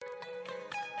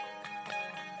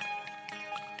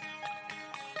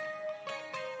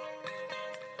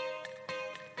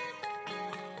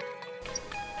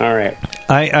All right.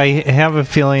 I have a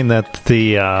feeling that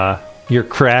your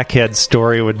crackhead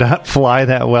story would not fly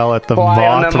that well at the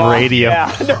Moth radio.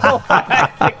 Yeah. No,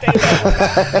 I think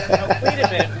wait a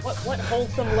minute. What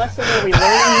wholesome lesson are we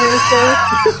learning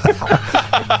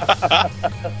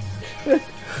here,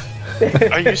 sir?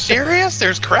 Are you serious?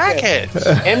 There's crackheads.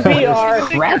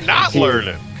 NPR. You're not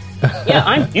learning. Yeah,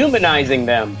 I'm humanizing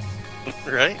them.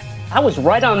 Right? I was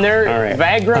right on their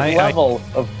vagrant level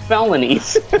of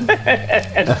felonies.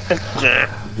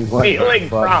 Stealing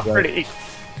property.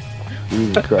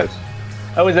 Jesus Christ.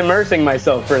 I was immersing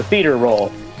myself for a theater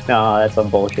role. No, that's some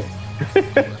bullshit.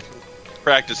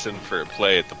 Practicing for a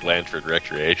play at the Blanford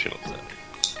Recreational Center.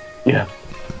 Yeah.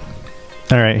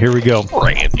 All right, here we go.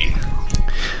 Randy.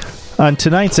 On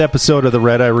tonight's episode of the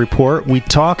Red Eye Report, we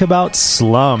talk about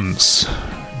slums.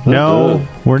 No,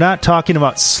 we're not talking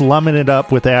about slumming it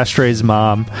up with Ashtray's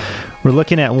mom. We're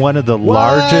looking at one of the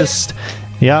largest...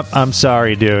 Yep, I'm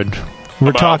sorry, dude.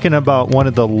 We're talking about one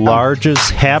of the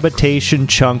largest habitation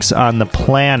chunks on the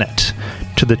planet,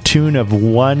 to the tune of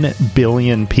 1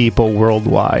 billion people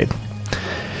worldwide.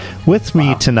 With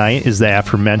me tonight is the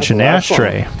aforementioned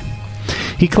Ashtray.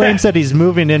 He claims that he's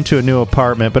moving into a new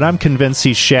apartment, but I'm convinced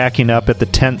he's shacking up at the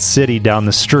tent city down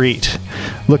the street,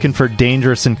 looking for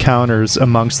dangerous encounters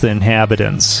amongst the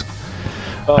inhabitants.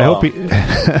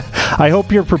 I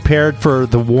hope you're prepared for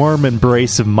the warm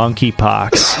embrace of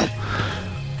monkeypox.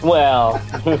 Well,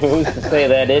 who's to say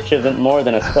that itch isn't more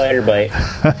than a spider bite?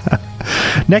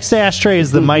 Next to Ashtray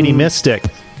is the Mighty Mystic,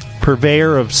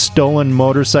 purveyor of stolen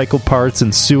motorcycle parts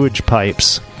and sewage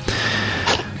pipes.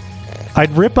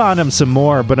 I'd rip on him some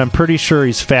more, but I'm pretty sure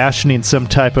he's fashioning some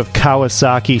type of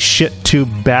Kawasaki shit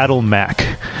tube battle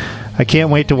mech. I can't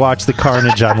wait to watch the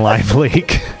carnage on Live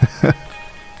Leak.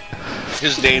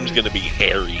 His name's going to be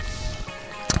Harry.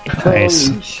 Nice.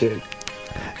 Holy shit.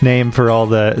 Name for all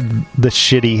the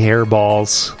shitty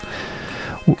hairballs.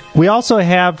 We also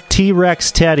have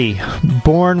T-Rex Teddy.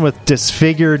 Born with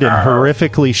disfigured and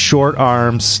horrifically short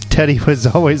arms, Teddy was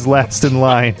always last in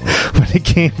line when it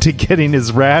came to getting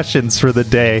his rations for the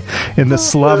day in the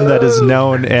slum that is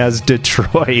known as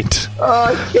Detroit.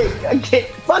 I can't.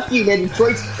 Fuck you, man.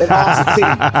 Detroit's an awesome city.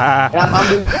 And I'm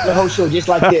doing the whole show just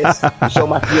like this to show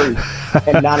my fury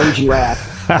and not a giraffe.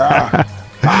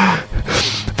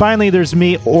 Finally, there's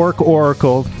me, Orc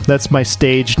Oracle. That's my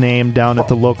stage name down at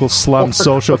the local slum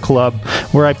social club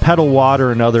where I peddle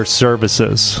water and other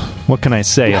services. What can I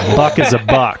say? A buck is a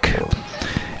buck.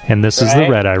 And this is the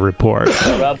Red Eye Report.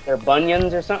 Rub their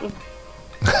bunions or something?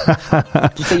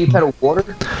 Did you say you peddle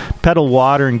water? Peddle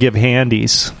water and give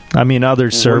handies. I mean, other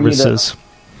services.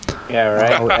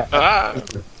 Yeah,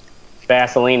 right.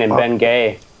 Vaseline and Ben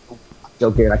Gay.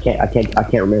 Okay, I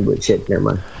can't remember it. Shit, never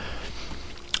mind.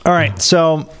 All right,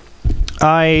 so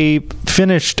I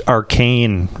finished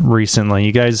Arcane recently.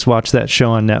 You guys watch that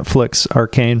show on Netflix,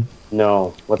 Arcane?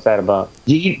 No, what's that about?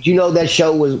 Do you know that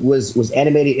show was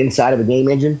animated inside of a game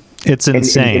engine? It's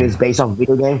insane. And it's based off a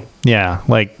video game. Yeah,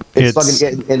 like it's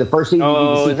fucking in the first season.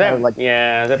 Oh, is that like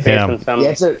is that based on some? Yeah,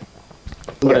 it's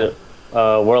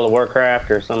a World of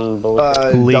Warcraft or some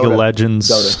bullshit? League Dota. of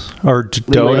Legends or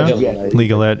Dota?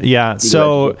 League of Legends. Yeah.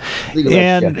 So,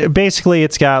 and basically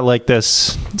it's got like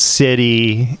this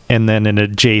city and then an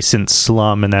adjacent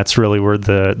slum, and that's really where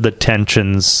the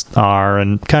tensions are,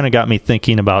 and kind of got me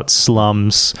thinking about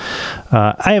slums.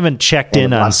 I haven't checked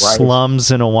in on slums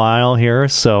in a while here,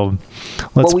 so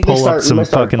let's pull up some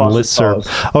fucking listserv.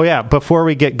 Oh yeah, before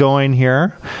we get going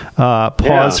here,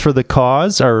 Pause for the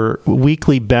Cause, our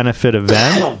weekly benefit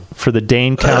event for the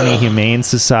Dane County Humane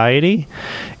Society.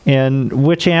 And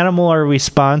which animal are we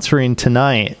sponsoring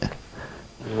tonight?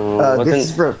 This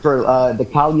is for the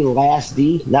collie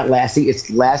Lassie, not Lassie, it's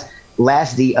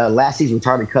Lassie's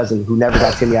retarded cousin who never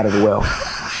got Timmy out of the well.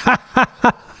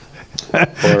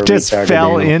 Just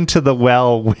fell into the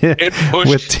well It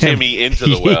pushed Timmy into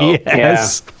the well.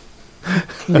 Yes.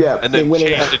 Yeah. And then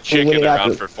chased the chicken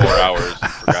around for 4 hours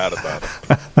and forgot about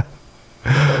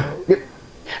it.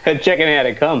 That chicken had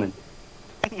it coming.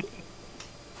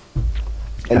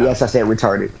 And yes, I said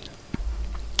retarded.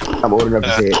 I'm old enough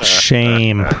to say it.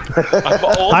 Shame.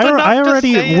 I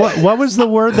already. What was the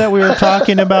word that we were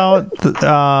talking about?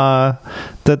 Spaz.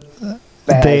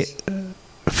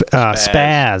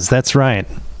 That's right.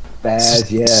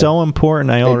 Spaz. Yeah. So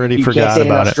important. I already forgot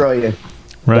about it. Australia.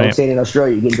 Right. Don't say it in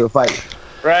Australia. You get into a fight.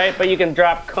 Right, but you can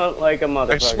drop cunt like a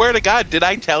motherfucker. I swear to God, did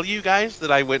I tell you guys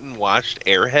that I went and watched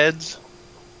Airheads?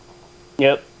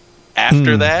 Yep.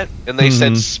 After that, and they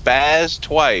said spaz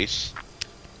twice,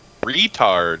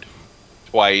 retard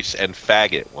twice, and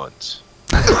faggot once.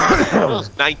 It was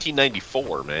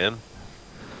 1994, man.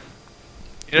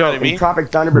 You know what I in mean? Tropic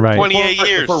Thunder, Right. 28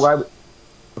 years.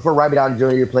 Before Robert Downey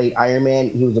Jr. played Iron Man,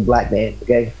 he was a black man.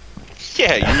 Okay,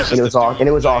 Yeah, you was and it was just a all, dude. and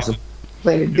it was awesome.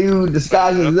 Playing a dude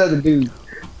disguised as another dude.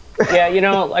 Yeah, you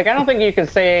know, like I don't think you can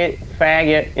say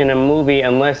faggot in a movie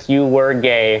unless you were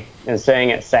gay and saying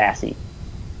it sassy.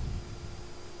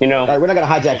 You know, All right, we're not gonna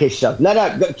hijack his show. No,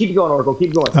 go, keep going, Oracle.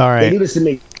 Keep going. All right. They do this to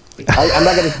me. I'm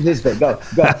not gonna participate. Go.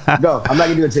 I'm not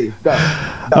gonna do it to you. Go.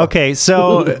 Okay,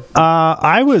 so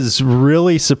I was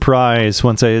really surprised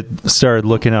once I started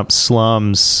looking up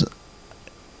slums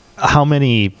how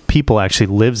many people actually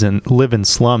live in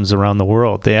slums around the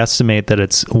world. They estimate that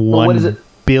it's what is 1 it?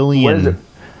 billion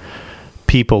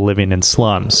people living in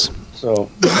slums. so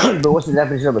But what's the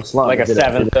definition of a slum? like a Is it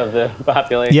seventh of the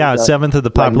population. Yeah, a seventh of the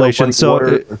like no population.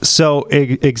 running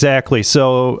water? Exactly.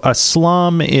 So a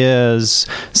slum is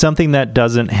something that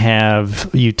doesn't have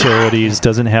utilities,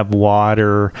 doesn't have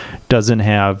water, doesn't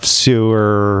have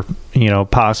sewer.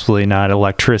 Possibly not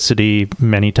electricity.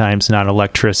 Many times not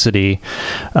electricity,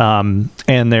 and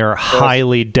they're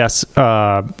highly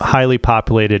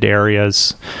populated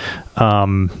areas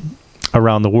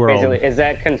around the world. Basically, is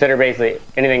that considered basically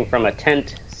anything from a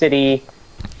tent city,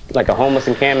 like a homeless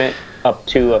encampment, up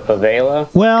to a favela?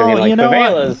 Well, 'Cause, you know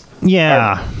what? favelas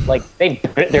Yeah. are, like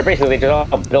they're basically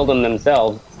just all building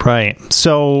themselves. Right.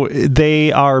 So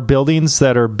they are buildings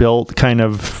that are built kind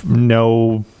of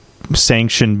no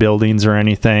sanctioned buildings or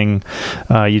anything.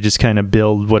 You just kind of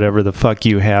build whatever the fuck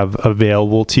you have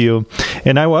available to you.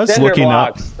 And I was Cinder looking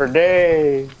up. blocks for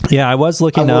days. Yeah, I was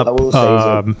looking I up. will say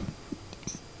so.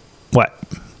 What?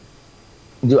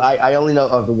 I only know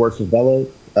of the word favela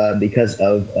because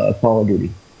of Call of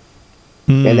Duty,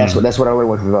 Mm, and that's what I learned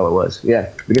what favela was. Yeah,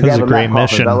 because That was they have a a great map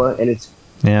called mission. favela, and it's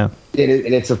yeah.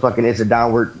 it's a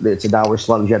downward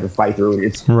slum you have to fight through.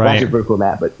 It's Right. actually a pretty cool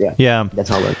map, but yeah, Yeah. that's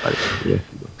how I learned about it. Yeah.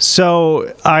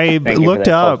 So I Thank you for looked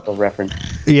that up. cultural reference.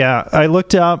 Yeah, I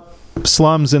looked up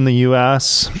slums in the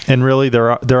U.S. and really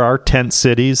there are tent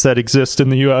cities that exist in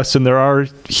the U.S. and there are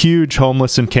huge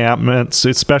homeless encampments,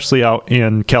 especially out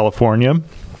in California,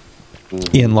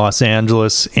 in Los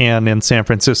Angeles, and in San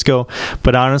Francisco.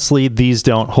 But honestly, these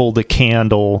don't hold a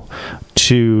candle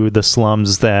to the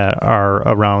slums that are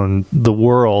around the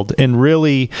world. And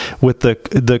really, with the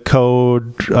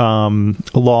code,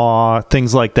 law,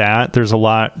 things like that, there's a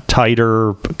lot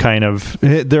tighter kind of.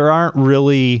 There are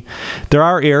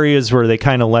areas where they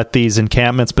kind of let these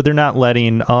encampments, but they're not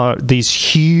letting these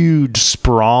huge,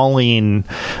 sprawling,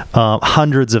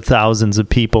 hundreds of thousands of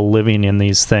people living in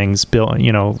these things,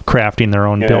 crafting their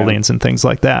own buildings and things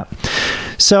like that.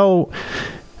 So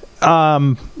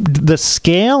the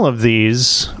scale of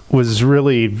these was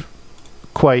really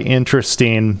quite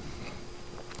interesting.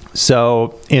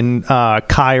 So in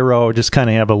Cairo, just kind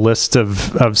of have a list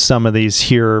of some of these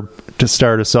here to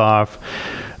start us off.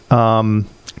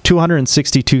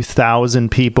 262,000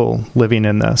 people living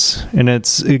in this, and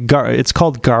it's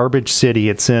called Garbage City.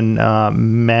 It's in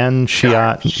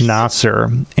Manshiat Nasser,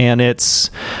 and it's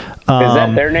Is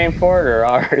that their name for it or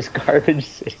ours? Garbage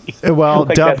City. well,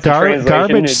 Like dubbed that's the translation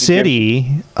Garbage into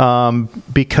City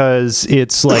because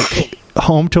it's like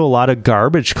home to a lot of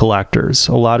garbage collectors,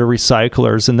 a lot of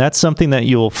recyclers, and that's something that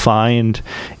you'll find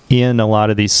in a lot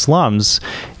of these slums.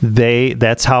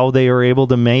 That's how they are able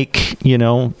to make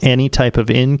any type of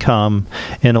income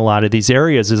in a lot of these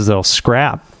areas, is they'll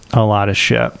scrap a lot of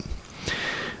shit.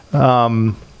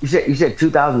 You said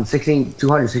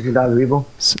 216,000 people.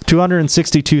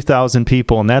 262,000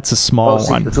 people, and that's a small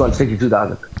one.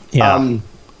 262,000. Yeah.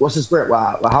 What's the square?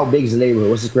 Wow, how big is the neighborhood?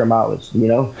 What's the square mileage? Or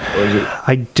is it?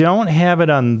 I don't have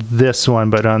it on this one,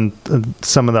 but on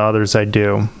some of the others I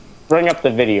do. Bring up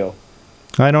the video.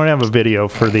 I don't have a video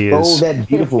for these. Oh, that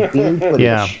beautiful theme footage.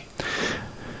 Yeah.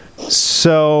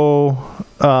 So,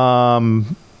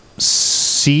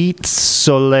 Cite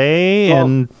Soleil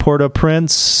in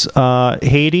Port-au-Prince,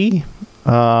 Haiti.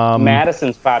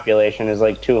 Madison's population is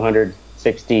like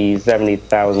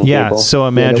 270,000 Yeah, people. so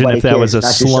imagine nobody if that was a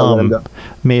cares. Not just let 'em slum go.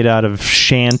 made out of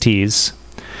shanties.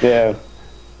 Yeah.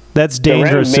 That's The rent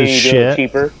dangerous may as be a little shit.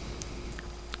 cheaper.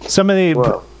 Some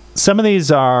of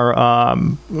these are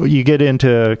you get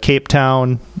into Cape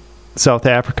Town, South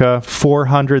Africa,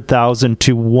 400,000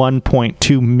 to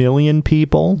 1.2 million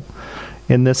people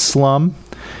in this slum.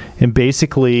 And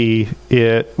basically,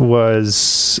 it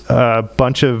was a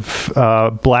bunch of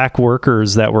black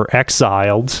workers that were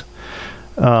exiled,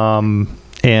 and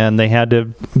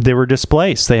they were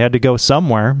displaced. They had to go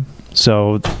somewhere.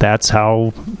 So that's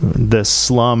how this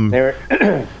slum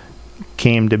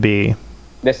came to be.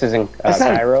 This is in That's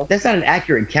Cairo. That's not an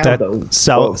accurate count, That though.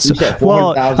 South- You said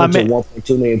well, 400,000 to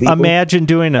 1.2 million people. Imagine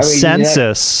doing a I mean,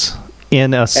 census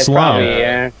in a It's slum. probably,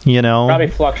 yeah, You know, probably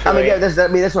fluctuate. I mean, yeah,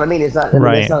 that's what I mean. It's not. I mean,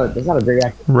 Right. It's not a very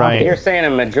accurate. Right. You're saying a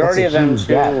majority of That's a them huge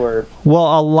too gap. were.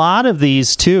 well, a lot of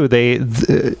these too.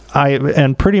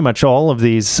 And pretty much all of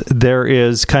these, there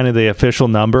is kind of the official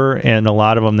number, and a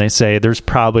lot of them they say there's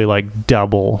probably like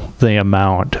double the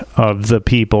amount of the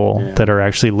people that are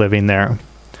actually living there.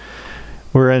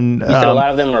 We're in. You said a lot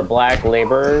of them were black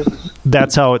laborers.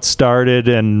 That's how it started,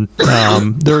 and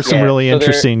there were some Yeah, really so they're-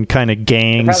 interesting kind of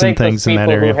gangs Probably and things in that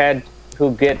people area.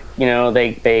 who get,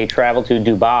 they travel to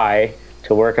Dubai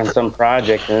to work on some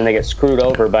project, and then they get screwed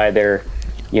over by their,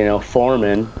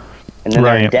 foreman, and then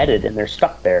Right. they're indebted and they're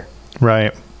stuck there.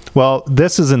 Right. Well,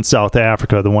 this is in South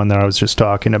Africa, the one that I was just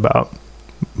talking about.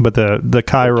 But the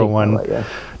Cairo one, Yeah.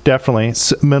 definitely.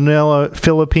 Manila,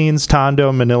 Philippines,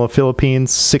 Tondo, Manila,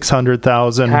 Philippines,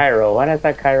 600,000. Cairo. Why does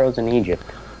that Cairo's in Egypt?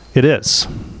 It is.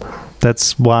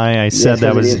 That's why I said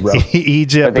that because was it is, bro.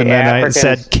 Egypt, But the and then I Africans-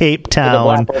 said Cape the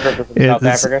Town. black workers from South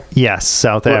It's- Africa? Yes,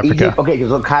 South Well, Africa. Egypt, okay,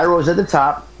 because Cairo's at the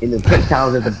top and then Cape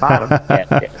Town's at the bottom. It's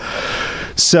Yeah, yeah.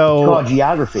 So called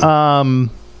geography.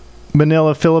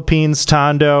 Manila, Philippines,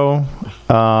 Tondo.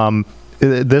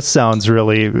 This sounds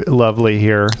really lovely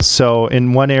here. So,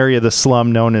 in one area of the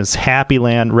slum known as Happy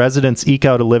Land, residents eke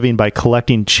out a living by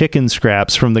collecting chicken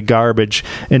scraps from the garbage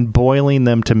and boiling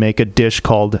them to make a dish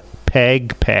called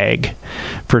peg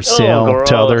for sale to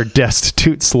gross. other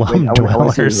destitute slum I want to see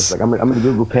dwellers. this. Like, I'm gonna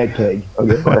Google peg. Okay.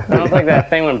 Sounds like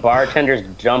that thing when bartenders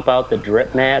jump out the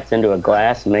drip mats into a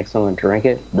glass and make someone drink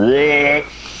it. Blech.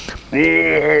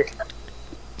 Blech.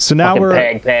 So now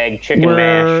Fucking peg, chicken we're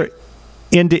mash.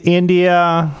 into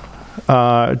India,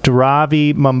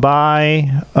 Dharavi,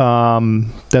 Mumbai.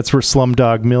 That's where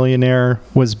Slumdog Millionaire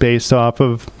was based off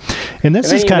of. And this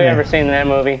Have is you kind ever of. seen that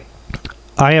movie?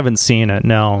 I haven't seen it.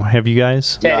 No, have you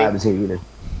guys? No, I Teddy, haven't seen it either.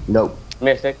 Nope.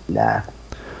 Mystic. Nah.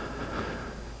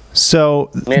 So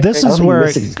Mystic? this I don't is think where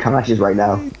Mystic's conscious right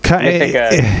now.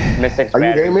 Mystic's Are you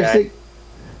bad there, guy. Mystic?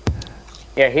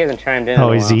 Yeah, he hasn't chimed in.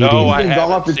 Oh, in a he's while. eating. No, I He's been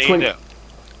gone up haven't to seen 20 it.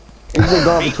 He's been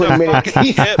gone for 20 minutes.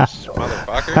 Fucking tips,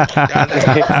 motherfucker.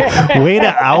 Goddamn. way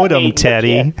to out him,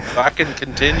 Teddy. Fucking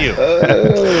continue.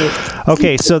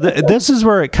 Okay, so this is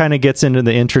where it kind of gets into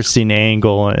the interesting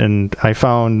angle, and I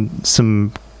found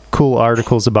some cool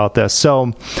articles about this.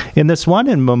 So, in this one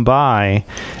in Mumbai,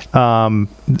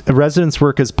 residents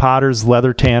work as potters,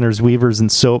 leather tanners, weavers, and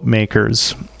soap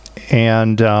makers.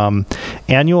 And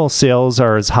annual sales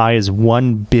are as high as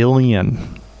 1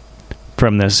 billion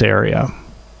from this area,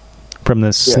 from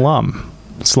this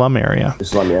slum area.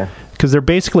 Islam, yeah. Because they're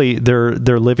basically their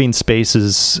living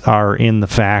spaces are in the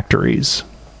factories.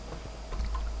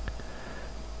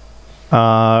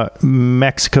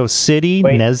 Mexico City,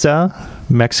 Wait. Neza,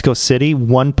 Mexico City,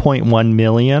 1.1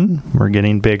 million. We're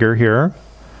getting bigger here.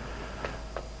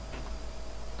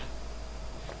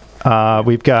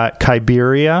 We've got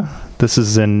Kiberia. This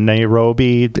is in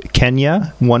Nairobi,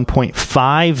 Kenya,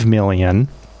 1.5 million.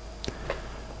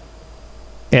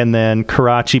 And then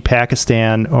Karachi,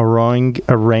 Pakistan,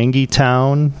 Orangi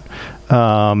Town,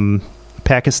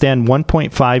 Pakistan,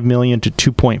 1.5 million to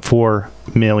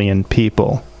 2.4 million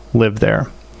people live there.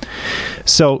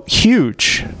 So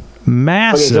huge,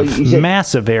 massive, Okay, so you said-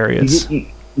 massive areas.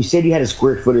 You said you had a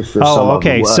square footage for some Oh, of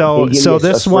okay. them. So Can you give me a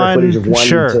this square one, footage of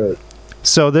sure. to-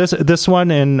 So this one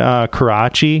in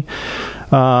Karachi,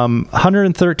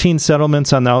 113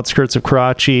 settlements on the outskirts of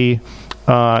Karachi,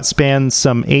 spans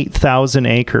some 8,000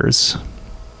 acres.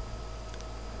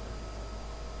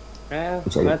 Yeah,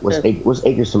 What's that's it. what's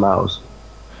acres to miles?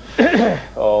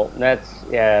 Oh, that's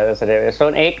a difference.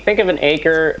 So think of an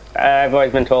acre. I've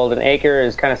always been told an acre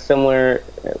is kind of similar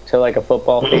to like a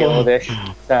football field-ish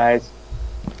size.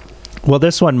 Well,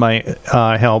 this one might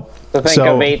help. So think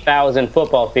of 8,000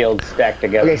 football fields stacked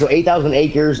together. Okay, so 8,000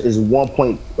 acres is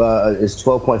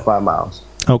 12.5 miles.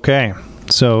 Okay,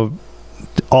 so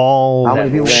all How many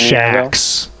people-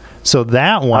 shacks. So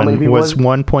that many one people was was-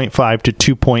 1.5 to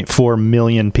 2.4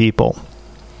 million people.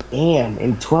 Damn,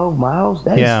 in 12 miles?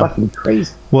 That is Yeah. fucking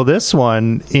crazy. Well, this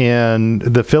one in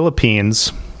the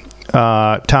Philippines,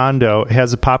 Tondo,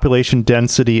 has a population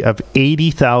density of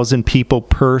 80,000 people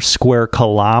per square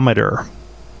kilometer.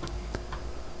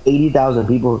 80,000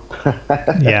 people.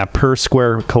 Yeah, per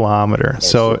square kilometer.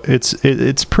 So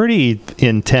it's pretty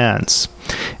intense.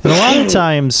 And a lot of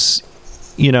times,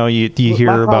 you know, you hear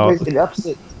My problem about is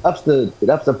it ups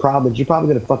the problem. You're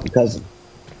probably gonna fuck your cousin.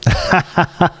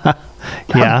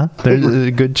 yeah, there's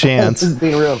a good This chance. is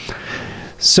being real.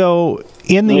 So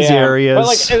in these Yeah. areas, But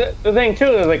like the thing too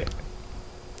is like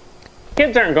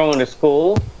kids aren't going to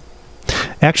school.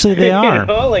 actually they You are.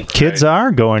 know, like Kids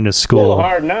are going to school school.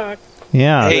 hard knocks.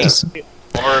 Yeah, Hey. just-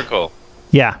 Oracle.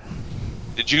 yeah.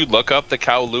 Did you look up the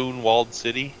Kowloon walled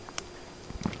city?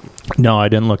 No, I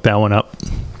didn't look that one up.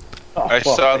 Oh, I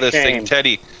saw this shame.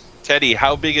 thing, Teddy.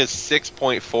 How big is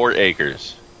 6.4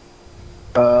 acres?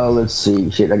 Let's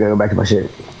see. Shit, I gotta go back to my shit.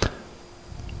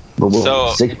 So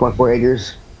 6.4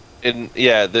 acres.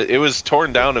 It was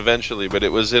torn down eventually, but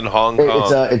it was in Hong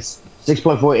Kong. It's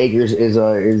 6.4 acres is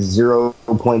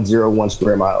 0.01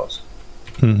 square miles.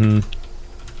 Mm-hmm.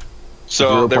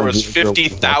 So there was 0.0.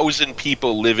 50,000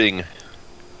 people living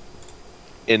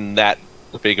in that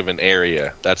big of an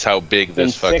area. That's how big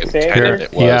this In fucking 6 acres?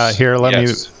 tenement was. Yeah, here, let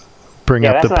me bring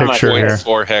Yeah, up the that's not much. picture here.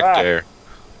 0.4 hectare.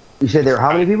 You said there are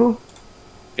how many people?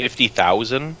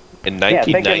 50,000 in Yeah,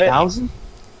 think of 1990. it. 1,000?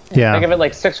 Yeah. Think of it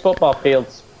like 6 football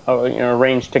fields,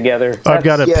 arranged together. I've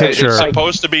got a That's- picture. It's like-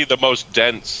 supposed to be the most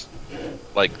dense,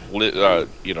 living.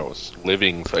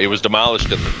 It was demolished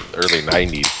in the early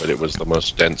 90s, but it was the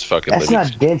most dense fucking That's living.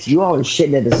 not dense. You all are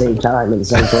shitting at the same time in the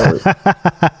same place.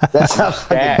 That's how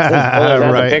fucking That. dense. Oh, is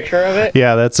that Right. the picture of it?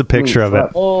 Yeah, that's a picture of it.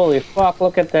 fuck. Holy fuck!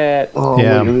 Look at that. Oh,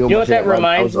 Yeah. wait, You know what that I was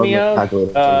reminds me on the of?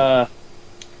 calculator,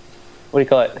 What do you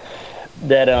call it?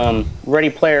 That Ready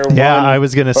Player One. Yeah, I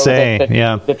was gonna or say, the,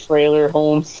 yeah. the trailer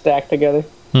homes stacked together. too.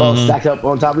 Oh, stacked up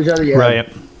on top of each other? Yeah. Right.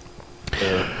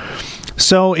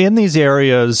 So in these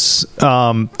areas,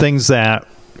 things that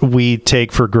we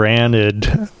take for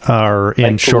granted are in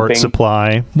Like short pooping.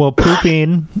 supply. Well,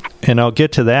 pooping, and I'll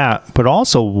get to that, but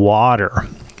also water.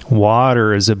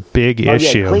 Water is a big Oh,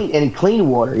 issue. yeah, clean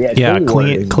water. Yeah, Yeah,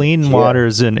 water clean is- water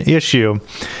is an issue.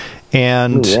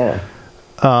 And Yeah.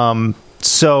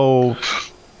 so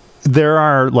there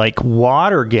are like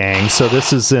water gangs. So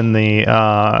this is in the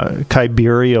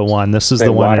Kiberia one. This is The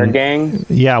the one water in, gang.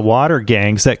 Yeah, water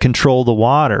gangs that control the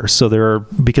water. So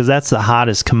because that's the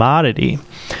hottest commodity.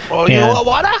 Oh, you And- want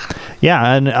water?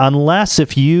 Yeah, and unless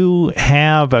if you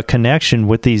have a connection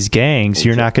with these gangs,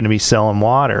 you're not going to be selling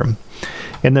water.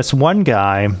 And this one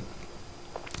guy,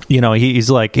 he's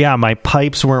like, yeah, my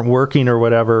pipes weren't working or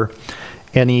whatever.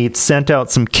 And he sent out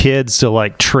some kids to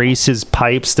like trace his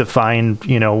pipes to find,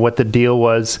 what the deal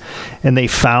was. And they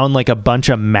found like a bunch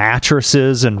of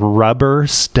mattresses and rubber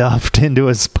stuffed into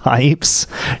his pipes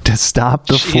to stop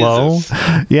the flow.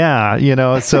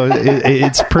 Yeah, so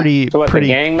it's pretty. So what, pretty,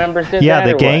 the gang members did yeah, that?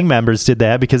 the or gang what? members did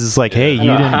that because it's like, hey,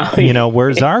 you How didn't, you-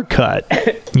 where's our cut?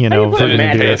 If you we're put going to do Pay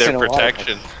mattress this. their in water?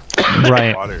 protection.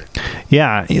 Right. Water.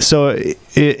 Yeah, so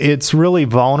it's really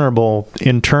vulnerable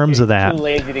in terms of that. Too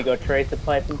lazy to go trace the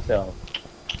pipe himself.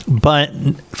 But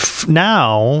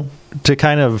now, to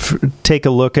kind of take a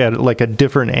look at like a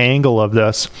different angle of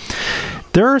this,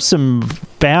 there are some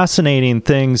fascinating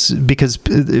things because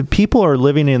people are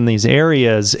living in these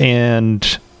areas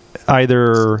and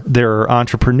either they're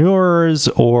entrepreneurs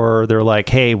or they're like,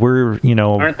 hey, we're,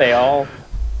 Aren't they all?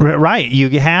 right.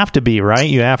 You have to be, right?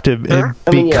 You have to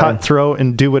be yeah. cutthroat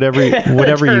and do whatever you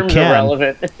Terms can.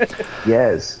 irrelevant.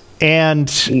 Yes. And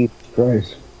Jesus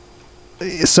Christ.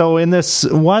 so in this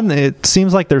one, it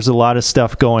seems like there's a lot of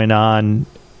stuff going on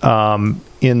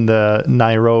in the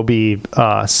Nairobi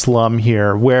slum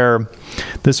here, where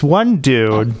this one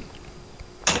dude,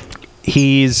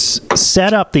 he's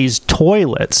set up these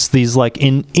toilets, these like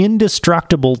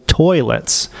indestructible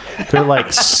toilets. They're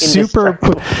like super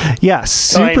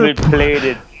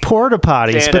Diamond-plated. porta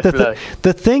potties. Santa But flush.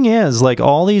 the thing is, like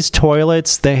all these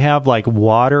toilets, they have like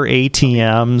water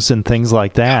ATMs and things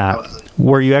like that,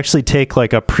 where you actually take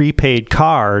like a prepaid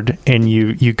card and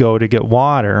you go to get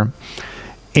water,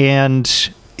 and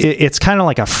it's kind of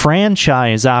like a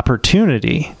franchise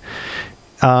opportunity.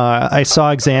 I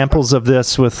saw examples of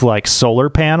this with like solar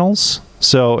panels.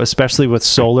 So especially with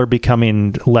solar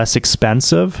becoming less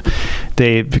expensive,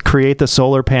 they create the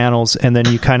solar panels and then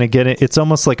you kind of get it. It's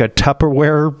almost like a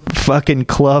Tupperware fucking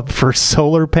club for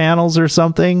solar panels or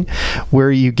something, where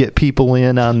you get people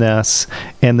in on this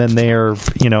and then they're,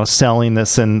 selling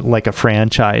this in like a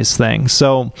franchise thing.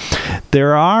 So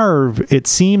it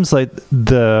seems like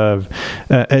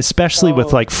especially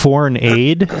with like foreign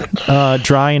aid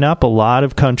drying up, a lot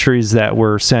of countries that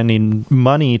were sending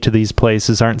money to these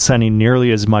places aren't sending nearly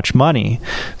as much money,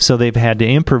 so they've had to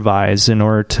improvise in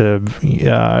order to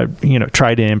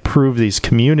try to improve these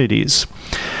communities.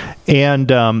 And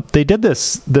they did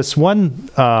this one,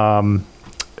 the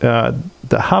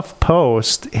Huff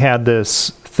Post had this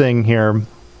thing here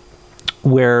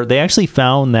where they actually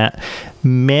found that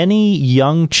many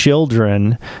young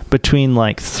children between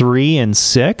like 3 and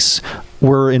 6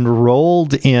 were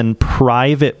enrolled in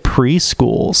private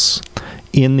preschools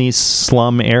in these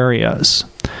slum areas.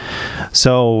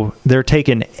 So they're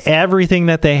taking everything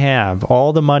that they have,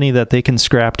 all the money that they can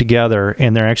scrap together,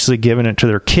 and they're actually giving it to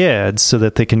their kids so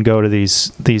that they can go to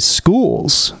these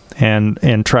schools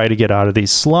and try to get out of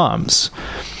these slums,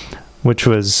 which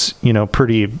was,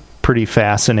 pretty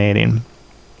fascinating.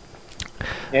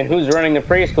 And who's running the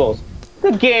preschools?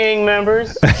 The gang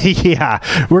members. Yeah,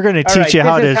 we're going to teach you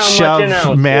how to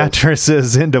shove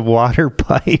mattresses into water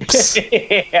pipes.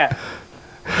 Yeah.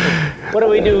 What do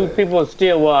we do with people who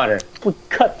steal water? We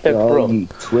cut their throat. You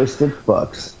twisted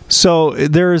fucks. So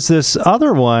there's this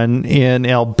other one in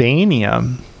Albania.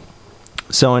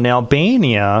 So in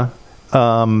Albania,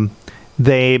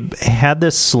 they had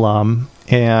this slum,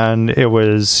 and it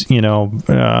was,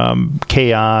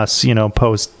 chaos,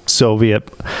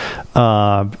 post-Soviet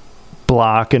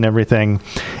block and everything.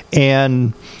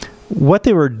 And what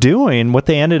they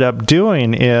ended up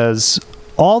doing is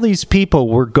all these people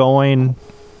were going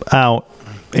out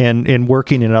and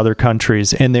working in other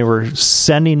countries, and they were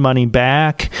sending money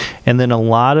back, and then a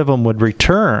lot of them would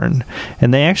return,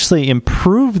 and they actually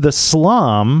improved the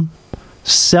slum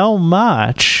so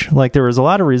much. Like, there was a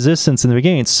lot of resistance in the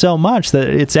beginning, so much that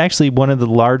it's actually one of the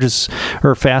largest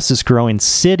or fastest growing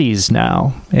cities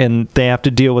now, and they have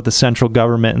to deal with the central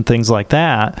government and things like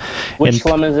that. Which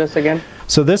slum is this again?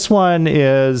 So this one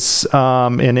is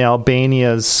in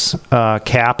Albania's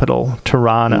capital,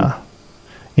 Tirana,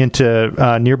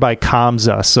 into nearby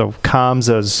Kamsa. So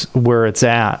Kamsa's where it's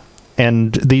at.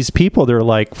 And these people, they're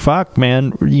like, fuck,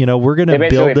 man, we're going to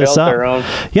build this up.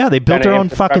 Yeah, they built their own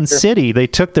fucking city. They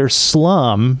took their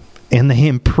slum and they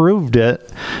improved it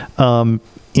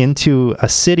into a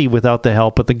city without the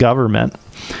help of the government.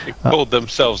 They pulled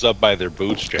themselves up by their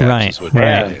bootstraps.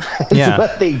 Right. That's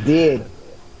what they did.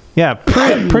 Yeah,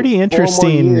 pretty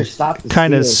interesting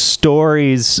kind of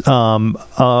stories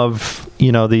of,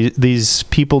 these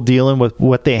people dealing with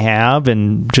what they have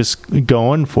and just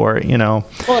going for it, Well,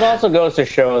 it also goes to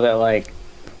show that, like,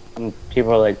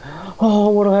 people are like,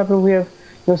 oh, what'll happen if we have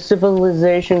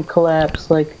civilization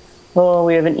collapse? Like, oh,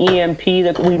 we have an EMP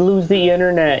that we lose the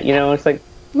internet. It's like,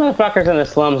 motherfuckers in the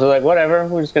slums are like, whatever,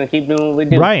 we're just going to keep doing what we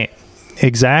do. Right.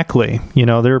 Exactly.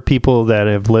 There are people that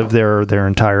have lived there their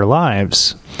entire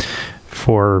lives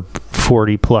for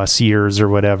 40 plus years or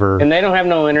whatever. And they don't have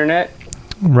no internet.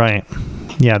 Right.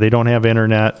 Yeah, they don't have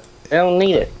internet. They don't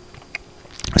need it.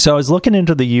 So I was looking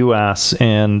into the U.S.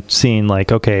 and seeing,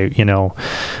 like, okay,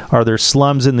 are there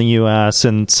slums in the U.S.?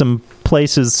 And some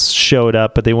places showed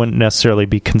up, but they wouldn't necessarily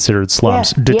be considered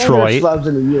slums. Yeah, Detroit. there are slums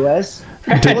in the U.S.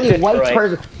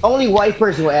 Only white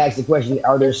person will ask the question,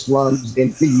 are there slums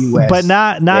in the U.S.? But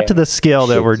not to the scale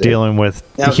that we're dealing with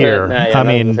here.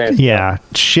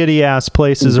 Shitty ass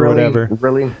places or whatever.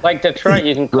 Really? Like Detroit,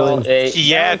 you can call it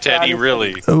Yeah, Teddy,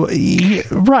 really.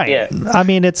 Right. Yeah. I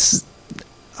mean, it's...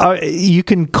 you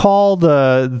can call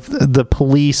the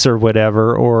police or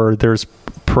whatever, or there's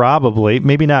probably,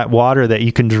 maybe not water that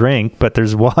you can drink, but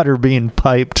there's water being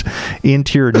piped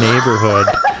into your neighborhood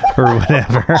or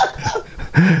whatever.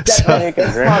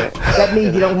 That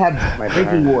means you don't have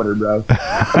drinking water, bro.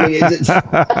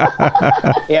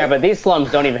 Yeah, but these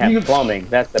slums don't even have plumbing.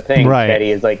 That's the thing, right.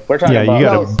 Teddy, is like, we're talking about... you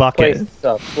got a bucket.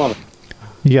 Plumbing.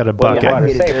 You got a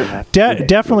bucket.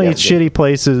 Definitely shitty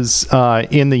places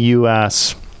in the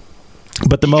U.S.,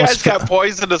 but the you most guys got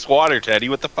poisonous water, Teddy.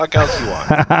 What the fuck else you want?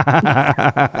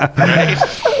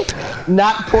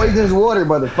 Not poisonous water,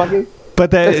 motherfucker. But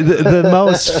the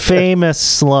most famous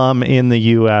slum in the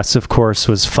U.S., of course,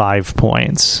 was 5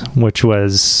 Points, which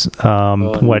was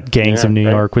what Gangs of New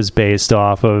York was based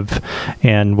off of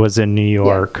and was in New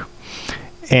York.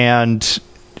 Yeah. And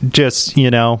just,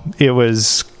 it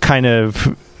was kind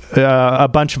of a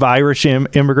bunch of Irish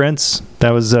immigrants.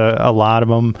 That was a lot of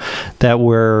them that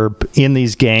were in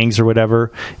these gangs or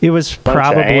whatever. It was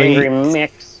probably angry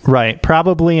mix. Right,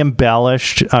 probably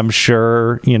embellished, I'm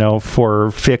sure, for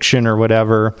fiction or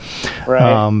whatever.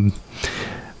 Right.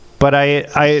 But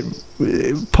I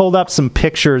pulled up some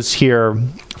pictures here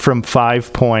from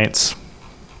 5 Points,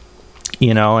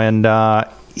 and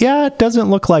it doesn't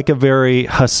look like a very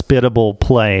hospitable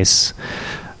place.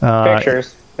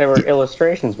 Pictures. There were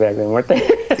illustrations back then, weren't they?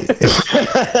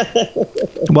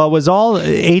 Well, it was all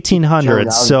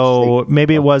 1800s, so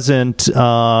maybe it wasn't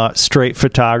straight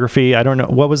photography. I don't know.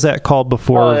 What was that called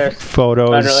before photos?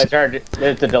 I don't know. It's hard.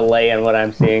 There's a delay in what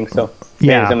I'm seeing, so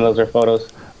yeah. Some of those are photos.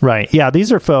 Right. Yeah,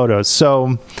 these are photos.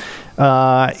 So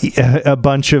a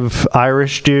bunch of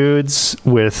Irish dudes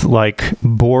with, like,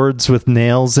 boards with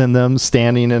nails in them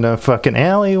standing in a fucking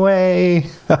alleyway.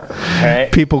 Right.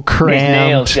 People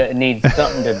crammed. These nails need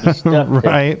something to be stuck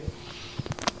right.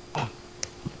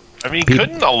 I mean,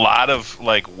 couldn't a lot of,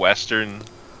 like, Western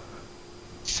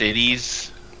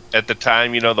cities at the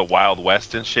time, the Wild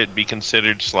West and shit, be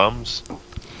considered slums?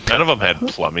 None of them had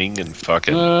plumbing and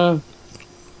fucking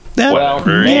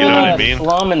whatever. You know what I mean?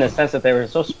 Slum in the sense that they were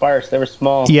so sparse, they were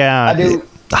small. Yeah, I do.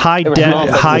 high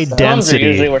Slums are density.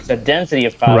 usually where it's the density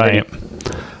of poverty. Right.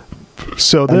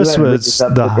 So this was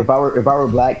if I were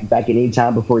black back in any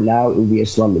time before now, it would be a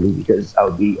slum to me because I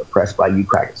would be oppressed by you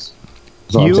crackers.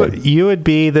 You would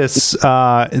be this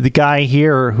the guy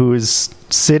here who is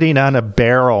sitting on a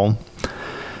barrel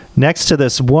next to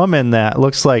this woman that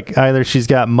looks like either she's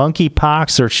got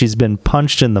monkeypox or she's been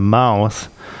punched in the mouth.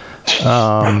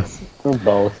 Or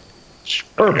both.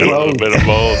 A little bit of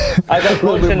both. I got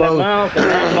punched in the mouth and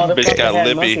that Bitch motherfucker got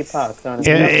had lippy. monkeypox on his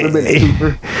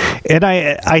And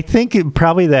I think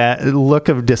probably that look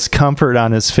of discomfort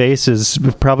on his face is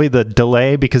probably the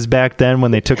delay, because back then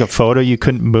when they took a photo you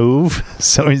couldn't move,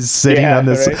 so he's sitting on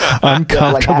this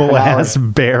uncomfortable like ass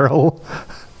barrel.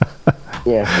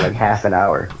 Yeah, for like half an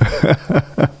hour.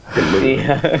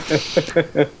 Yeah.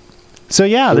 So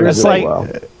yeah, there's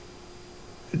like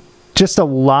just a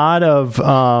lot of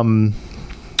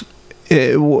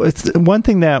it's one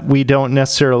thing that we don't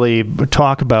necessarily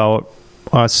talk about,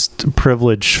 us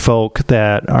privileged folk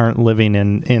that aren't living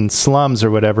in slums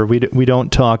or whatever. We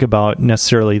don't talk about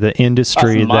necessarily the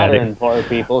industry Us modern poor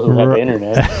people who have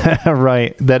internet.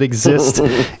 right, that exist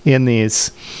in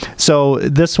these. So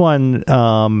this one,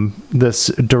 this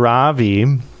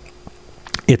Dharavi,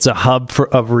 it's a hub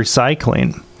of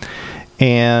recycling.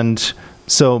 And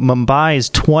so Mumbai's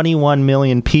 21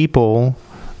 million people,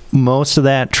 most of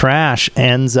that trash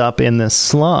ends up in this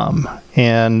slum,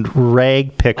 and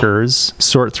rag pickers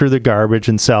sort through the garbage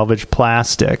and salvage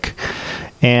plastic.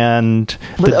 And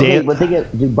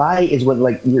Dubai is when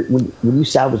when you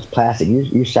salvage plastic,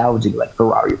 you're salvaging like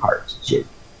Ferrari parts and shit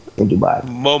in Dubai.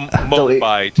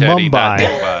 Mumbai, Teddy, not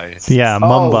Dubai. Yeah,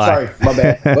 Mumbai. Sorry, my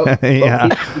bad. Yeah.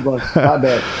 Keep going. My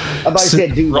bad. I thought you said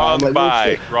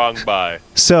Dubai. Wrong buy.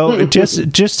 So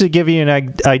just to give you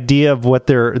an idea of what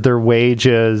their wage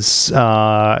is,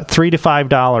 $3 to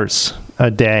 $5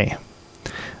 a day.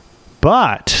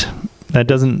 But that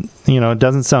doesn't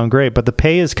sound great. But the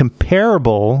pay is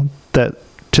comparable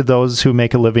to those who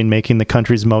make a living making the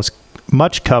country's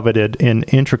much coveted and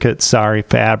intricate sari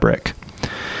fabric.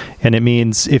 And it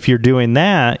means if you're doing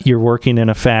that, you're working in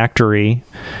a factory,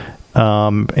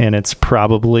 and it's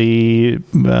probably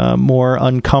more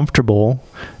uncomfortable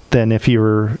than if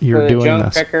you're doing the junk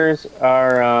this. pickers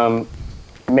are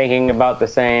making about the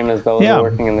same as those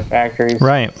working in the factories.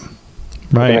 Right.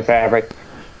 In the fabric.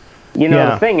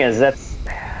 The thing is, that's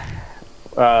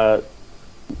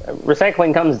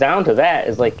recycling comes down to that.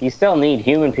 Is like you still need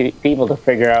human people to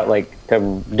figure out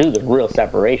to do the real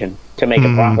separation to make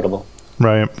it profitable.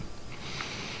 Right.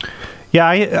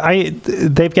 Yeah,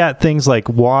 they've got things like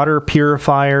water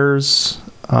purifiers.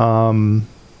 So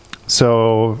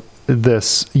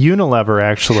this Unilever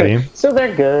actually. So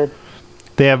they're good.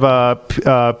 They have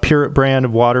a Pure brand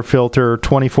of water filter,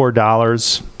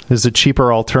 $24. Is a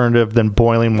cheaper alternative than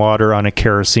boiling water on a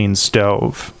kerosene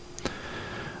stove.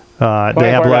 They have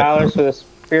 $24 for this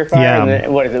purifier. Yeah. And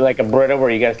then, what is it, like a Brita where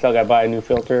you guys still got to buy a new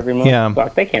filter every month? Yeah.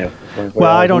 Fuck, they can't.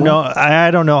 Well, I don't know.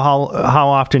 I don't know how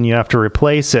often you have to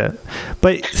replace it.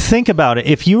 But think about it.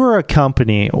 If you were a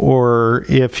company or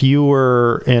if you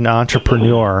were an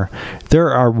entrepreneur, there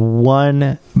are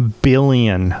 1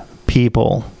 billion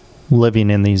people living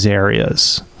in these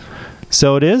areas.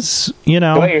 So it is,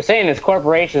 What you're saying is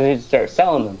corporations need to start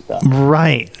selling them stuff.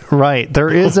 Right. There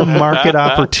is a market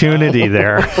opportunity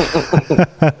there.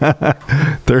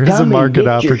 There is a market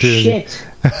opportunity.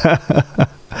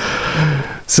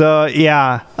 So,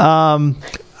 yeah.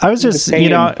 I was just,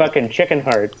 fucking chicken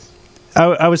hearts.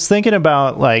 I was thinking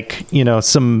about,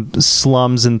 some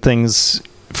slums and things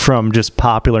from just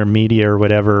popular media or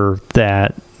whatever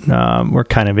that were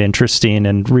kind of interesting.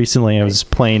 And recently I was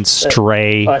playing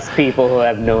Stray. Us people who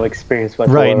have no experience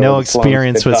whatsoever. Right, no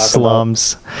experience with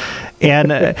slums.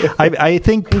 And I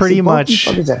think pretty much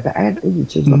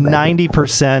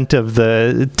 90% of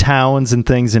the towns and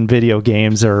things in video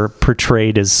games are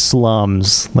portrayed as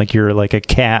slums. Like you're like a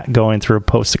cat going through a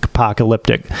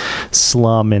post-apocalyptic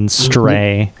slum in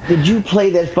Stray. Did you play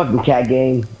that fucking cat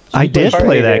game? I did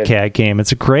play that cat game.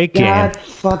 It's a great game. God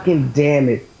fucking damn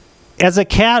it. As a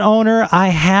cat owner, I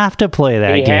have to play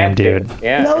that game, dude.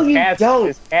 Yeah. No, you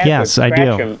don't. Yes, I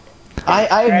do.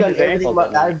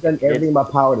 I've done everything in my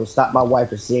power to stop my wife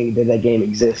from seeing that game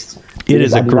exists. It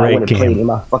is a great I do not want to play it game. in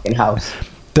my fucking house.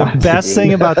 The best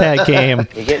thing about that game,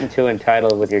 you're getting too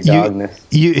entitled with your dogness.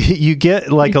 You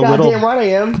get like a little. Damn right I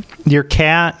am. Your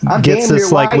cat I'm gets damn this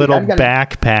near like right. little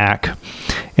backpack,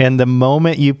 and the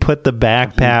moment you put the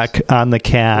backpack on the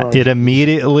cat, it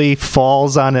immediately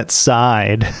falls on its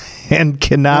side and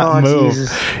cannot move.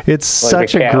 Jesus. It's Like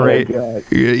such a a cat. great, Oh,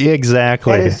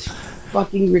 exactly. That is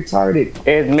fucking retarded.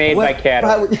 It's made by cat.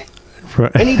 Why would-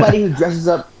 Anybody who dresses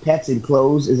up pets in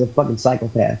clothes is a fucking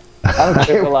psychopath. I don't There's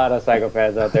care. a lot of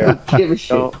psychopaths out I there. don't give a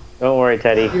shit. Don't worry,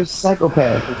 Teddy. You're a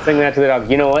psychopath. Sing that to the dog.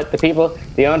 You know what?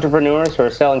 The entrepreneurs who are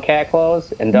selling cat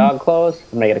clothes and dog clothes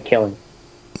are making a killing.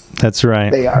 That's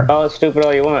right. They are. Oh, it's stupid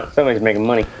all you want. Somebody's making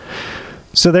money.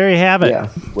 So there you have it. Yeah,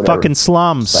 whatever. Fucking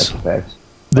slums. Psychopaths.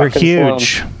 They're Fucking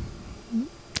huge.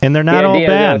 And they're not the all idea,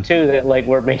 bad. though, too, that like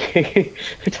we're making,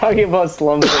 we're talking about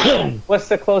slums. What's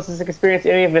the closest experience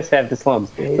any of us have to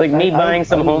slums? It's like me buying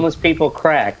some homeless people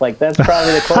crack. Like that's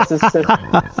probably the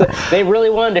closest. They really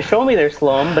wanted to show me their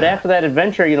slum, but after that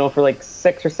adventure, for like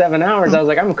 6 or 7 hours, I was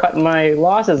like, I'm cutting my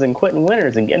losses and quitting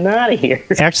winners and getting out of here.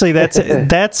 Actually, that's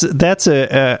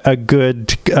a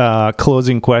good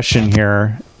closing question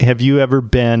here. Have you ever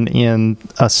been in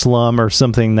a slum or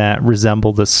something that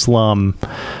resembled a slum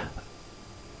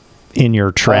in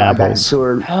your travels?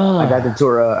 I got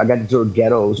to tour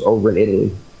ghettos over in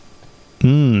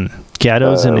Italy.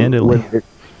 Ghettos in Italy.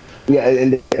 Yeah,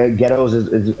 and ghettos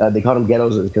is they call them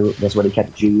ghettos because that's where they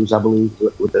kept Jews, I believe.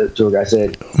 What the tour guy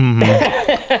said.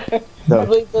 I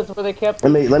believe that's where they kept.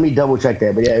 Let me double check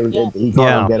that, but yeah, he called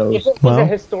them ghettos. If it was a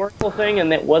historical thing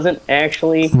and it wasn't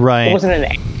actually Right. it wasn't an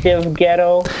active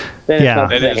ghetto, then Yeah.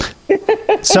 it's not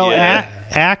pathetic. So Yeah.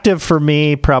 active for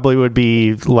me probably would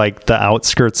be like the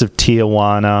outskirts of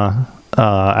Tijuana.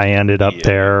 I ended up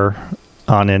there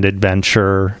on an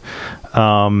adventure.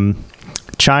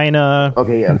 China.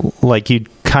 Okay, yeah. Like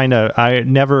I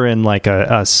never in like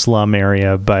a slum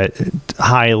area, but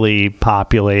highly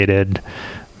populated,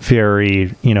 very,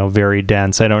 very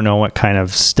dense. I don't know what kind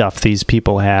of stuff these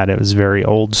people had. It was very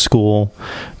old school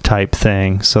type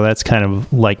thing. So that's kind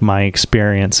of like my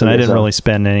experience. And I didn't really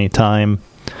spend any time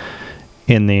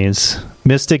in these.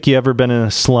 Mystic, you ever been in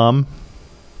a slum?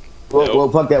 Well,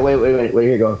 fuck that. Wait, here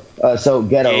you go. So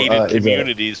ghetto Gated is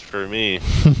communities for me.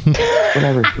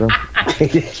 whatever, bro.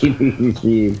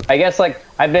 I guess like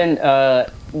I've been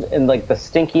in like the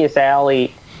stinkiest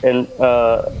alley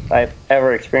I've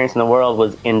ever experienced in the world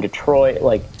was in Detroit.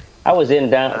 Like I was in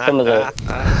down some of the,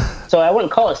 so I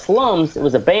wouldn't call it slums. It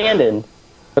was abandoned,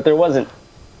 but there weren't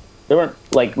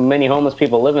like many homeless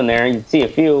people living there. You'd see a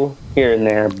few here and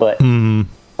there, but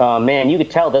man, you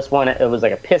could tell this one it was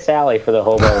like a piss alley for the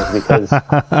hobos because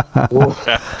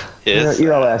Yes.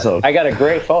 you're all assholes. I got a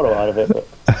great photo out of it.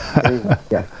 But,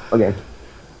 Yeah.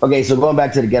 Okay. So going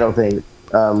back to the ghetto thing,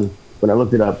 when I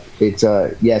looked it up, it's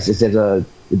yes, it says the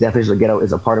definition of ghetto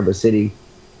is a part of a city,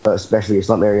 especially a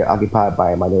slum area occupied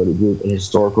by a minority group in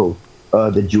historical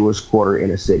the Jewish quarter in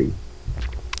a city.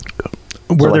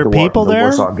 Were there people there?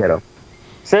 Warsaw Ghetto.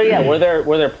 so yeah, were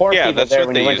there poor Yeah, people that's there what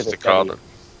when they you went used to to the call city?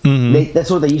 them.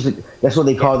 That's what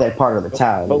they call that part of the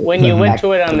town. But when you went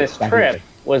to it on this Back in the trip, day.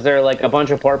 was there like a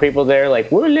bunch of poor people there,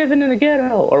 like we're living in the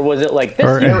ghetto, or was it like this?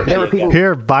 Or- There were people.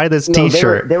 Here, buy this No,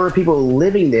 T-shirt. there were people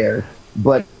living there,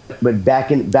 but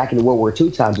back in World War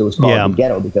II times, it was called Yeah. the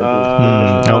ghetto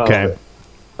because Okay.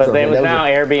 But So they that was was now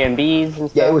Airbnbs and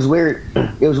stuff. yeah, it was weird.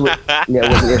 It was weird. Yeah,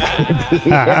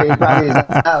 it probably is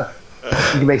now.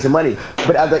 You can make some money,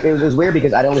 but it was weird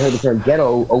because I'd only heard the term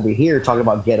ghetto over here, talking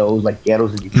about ghettos like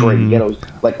ghettos in Detroit, ghettos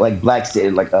like black city,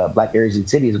 like black areas and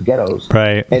cities of ghettos.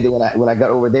 Right. And then when I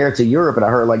got over there to Europe and I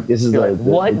heard like this is You're like like,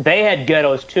 what? They had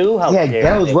ghettos too? How Yeah, dare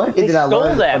ghettos. they? What? They And then I stole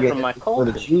learned that okay, from my for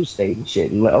the culture. Jew state and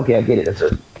shit. And like, okay, I get it.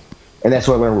 And that's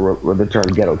where I learned where the term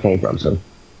ghetto came from. So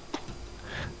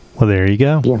Well, there you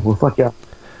go. yeah, well, fuck y'all.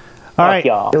 All right.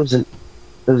 Y'all. It was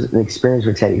an experience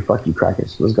with Teddy. Fuck you,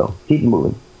 crackers. Let's go. Keep it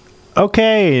moving.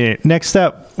 Okay. Next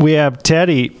up, we have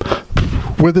Teddy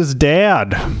with his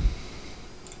dad.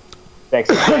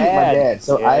 Sexy My dad.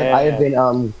 So I Yeah. have been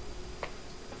oh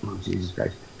Jesus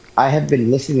Christ, I have been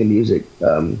listening to music.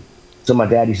 So my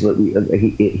dad used to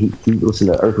he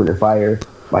listened to Earth, Wind and Fire,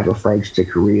 Michael Franks, Chick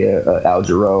Corea, Al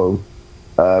Jarreau,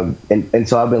 and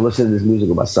so I've been listening to this music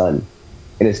with my son,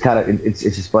 and it's kind of it's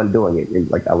just fun doing it.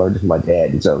 And, like I learned it from my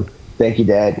dad, and so thank you,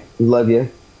 Dad. We love you.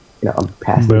 I'm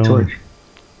passing the Boom. torch.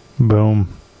 Boom.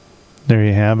 There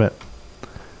you have it.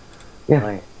 Yeah,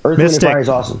 Nice. Earth, Wind and Mystic. Fire is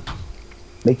awesome.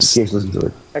 Make the kids listen to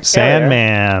it. Okay.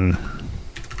 Sandman.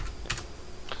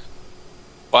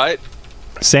 What?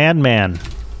 Sandman.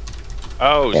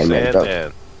 Oh, Sandman, go.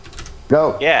 Sandman.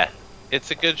 Go. Yeah,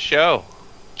 it's a good show.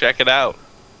 Check it out.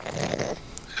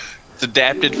 It's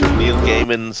adapted from Neil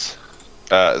Gaiman's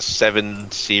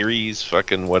 7 series,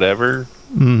 fucking whatever.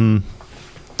 Mm-hmm.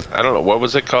 I don't know, what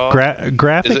was it called?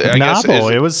 Graphic Is it- I guess- novel.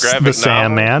 is it It was graphic the novel?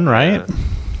 Sandman, right?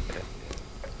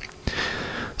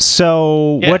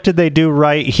 So, what did they do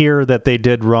right here that they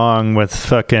did wrong with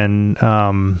fucking,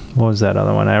 what was that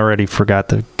other one? I already forgot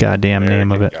the goddamn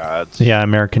name of it. Gods. Yeah,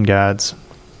 American Gods.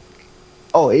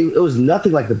 Oh, it was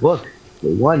nothing like the book.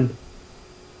 The one.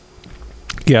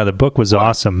 Yeah, the book was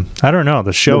awesome. I don't know.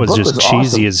 The show was just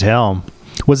cheesy as hell.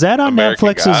 Was that on American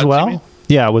Netflix Gods, as you well? mean?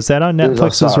 Yeah, was that on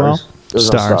Netflix as well? It was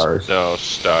on Stars. No,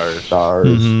 Stars. Stars.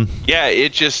 Mm-hmm. Yeah,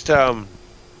 it just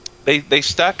they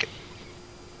stuck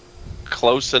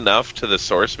close enough to the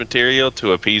source material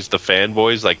to appease the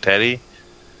fanboys like Teddy,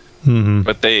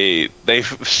 but they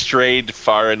strayed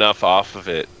far enough off of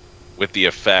it with the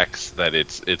effects that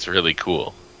it's really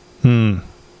cool.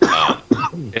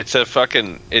 It's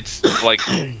like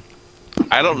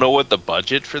I don't know what the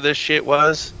budget for this shit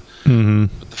was.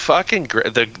 But the fucking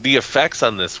the effects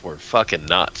on this were fucking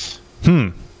nuts.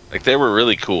 Like they were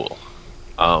really cool.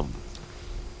 And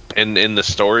the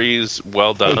story's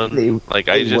well done.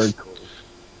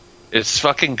 It's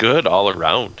fucking good all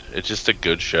around. It's just a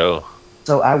good show.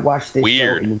 So I watched this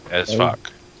weird as fuck.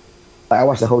 I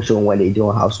watched the whole show in one day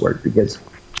doing housework because,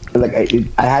 like, I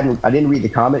didn't read the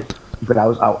comic, but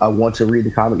I want to read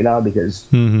the comic now because,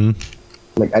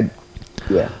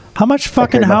 How much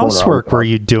fucking housework were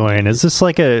you doing? Is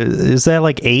that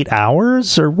like 8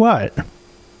 hours or what?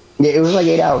 Yeah, it was like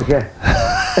 8 hours. Yeah.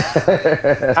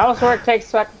 Housework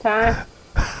takes fucking time.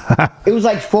 It was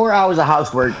like 4 hours of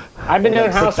housework. I've been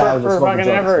doing housework for fucking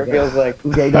ever. It feels like.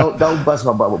 Okay, don't bust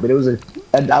my bubble. But it was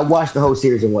I watched the whole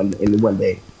series in one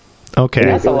day. Okay,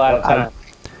 that's a lot of time.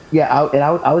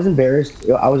 I was embarrassed.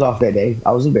 I was off that day.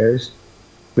 I was embarrassed,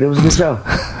 but it was a good show.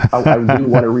 I really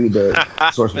want to read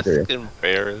the source material.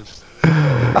 Embarrassed.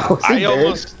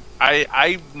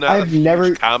 I've never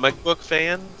a comic book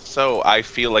fan, so I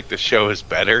feel like the show is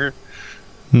better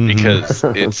because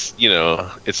it's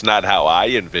it's not how I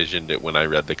envisioned it when I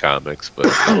read the comics, but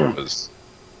it was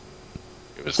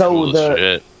cool as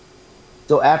shit.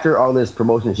 So after all this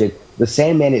promotion shit, The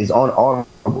Sandman is on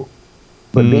Audible,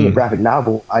 but being a graphic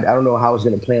novel, I don't know how it's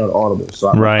going to play on Audible. So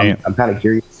I'm kind of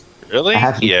curious. Really?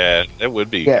 Yeah, that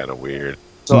would be kind of weird.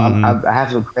 So I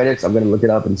have some credits. I'm going to look it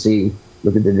up and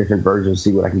look at the different versions,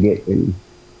 see what I can get, and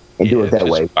do it that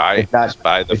way. Buy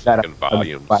the fucking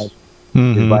volumes. Buy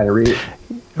and read it.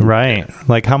 Right.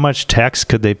 Like, how much text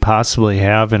could they possibly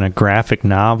have in a graphic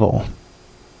novel?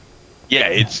 Yeah,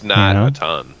 it's not a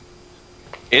ton.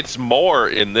 It's more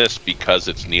in this because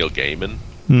it's Neil Gaiman.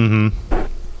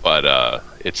 But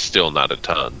it's still not a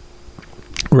ton.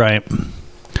 Right.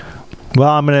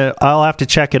 Well, I'll have to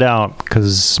check it out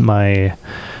because my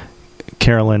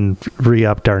Carolyn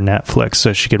re-upped our Netflix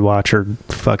so she could watch her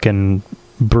fucking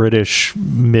British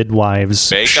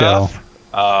midwives show.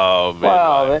 Oh, man.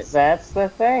 Well, that's the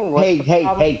thing.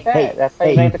 Hey. That's how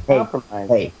you make the compromise.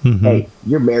 Hey,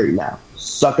 you're married now.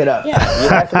 Suck it up. Yeah, you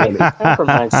have to make the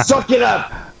compromise. Suck it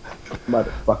up,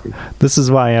 motherfucker. This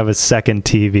is why I have a second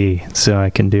TV, so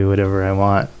I can do whatever I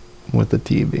want with the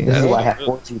TV. This is why I have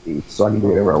 4 TVs, so I can do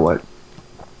whatever I want.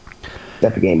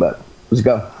 Step the game up. Let's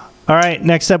go. All right,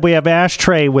 next up we have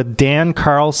Ashtray with Dan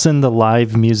Carlson, the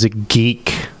live music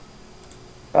geek.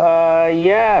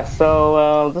 Yeah,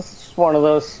 so this is just one of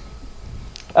those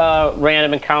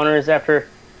random encounters after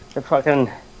the fucking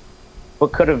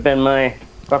what could have been my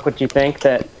fuck what you think,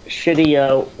 that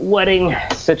shitty wedding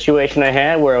situation I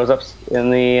had where I was up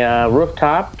in the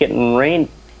rooftop getting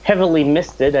heavily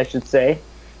misted, I should say,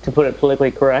 to put it politically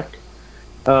correct.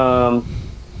 And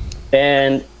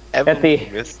at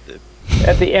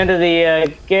the end of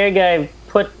the gig, I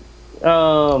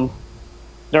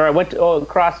went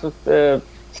across the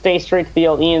State Street to the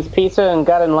old Ian's Pizza and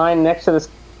got in line next to this.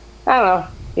 I don't know.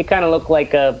 He kind of looked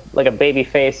like a baby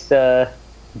face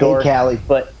dork, hey, Callie.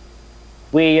 but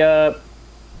we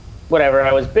whatever.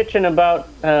 I was bitching about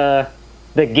the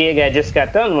gig I just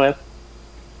got done with,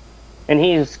 and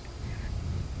he's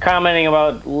commenting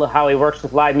about how he works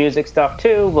with live music stuff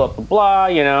too, blah blah blah.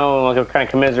 We're kind of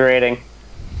commiserating.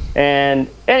 And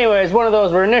anyways, one of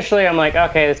those where initially I'm like,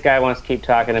 okay, this guy wants to keep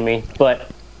talking to me, but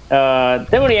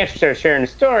then when he actually started sharing the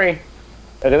story,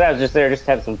 because I was just there just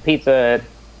to have some pizza at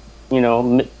 1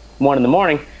 in the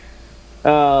morning,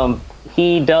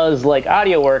 he does like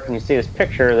audio work, and you see this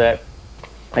picture that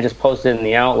I just posted in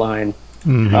the outline.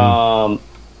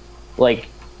 Like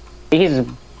he's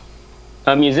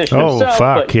a musician himself,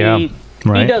 but he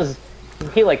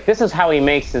this is how he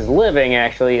makes his living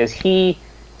actually, is he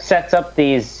sets up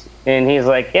these, and he's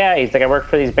like I work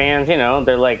for these bands,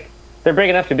 they're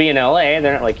big enough to be in LA,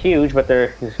 they're not like huge, but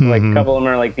they're like a couple of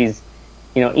them are like these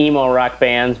emo rock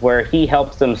bands where he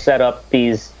helps them set up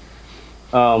these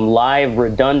live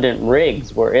redundant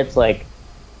rigs where it's like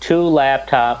 2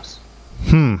 laptops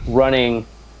running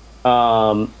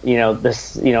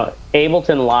this,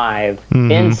 Ableton Live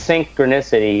in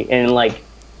synchronicity, and like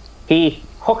he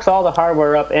hooks all the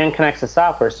hardware up and connects the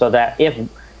software so that if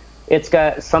it's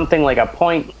got something like a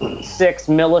 0.6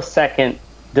 millisecond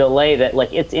delay, that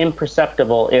like it's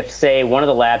imperceptible if, say, one of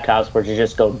the laptops were to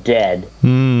just go dead,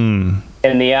 and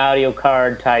the audio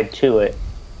card tied to it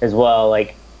as well,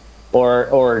 like,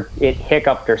 or it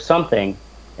hiccuped or something,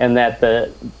 and that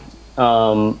the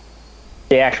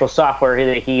actual software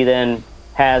that he then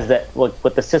has that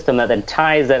with the system that then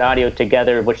ties that audio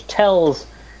together, which tells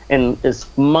and is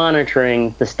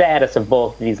monitoring the status of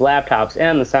both these laptops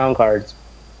and the sound cards,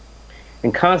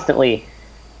 and constantly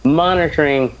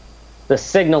monitoring the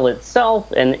signal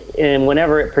itself, and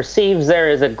whenever it perceives there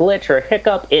is a glitch or a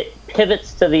hiccup, it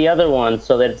pivots to the other one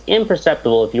so that it's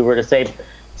imperceptible if you were to, say,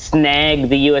 snag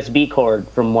the USB cord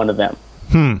from one of them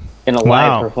in a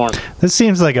live performance. This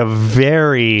seems like a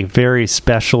very, very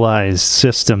specialized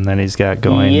system that he's got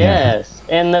going. Yes,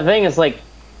 and the thing is, like,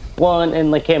 well, and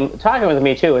like him talking with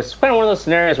me too, it's kind of one of those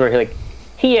scenarios where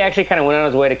he actually kind of went out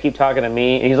of his way to keep talking to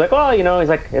me, and he's like, well, he's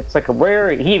like, it's like a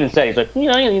rare. He even said, he's like,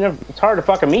 it's hard to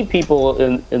fucking meet people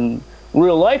in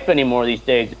real life anymore these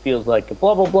days. It feels like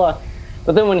blah blah blah.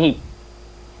 But then when he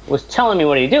was telling me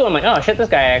what he do, I'm like, oh shit, this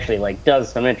guy actually like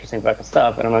does some interesting fucking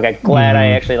stuff, and I'm like glad I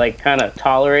actually like kind of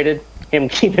tolerated him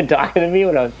keeping talking to me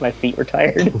when my feet were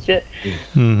tired and shit.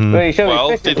 But he showed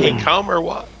me did he come or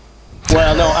what?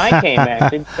 Well, no, I came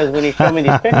actually, because when he showed me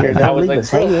these pictures, I was like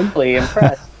really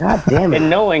impressed. God damn it! And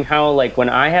knowing how, like, when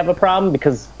I have a problem,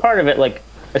 because part of it, like,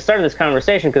 I started this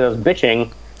conversation because I was bitching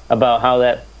about how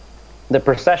the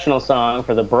processional song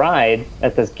for the bride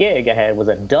at this gig I had was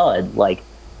a dud, like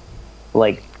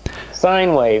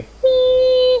sine wave.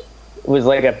 It was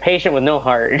like a patient with no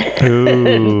heart.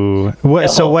 Ooh.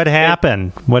 So what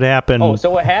happened? What happened? Oh, so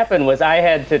what happened was I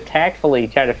had to tactfully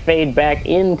try to fade back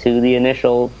into the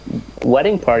initial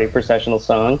wedding party processional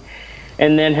song,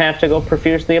 and then have to go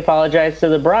profusely apologize to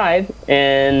the bride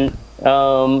and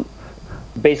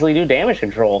basically do damage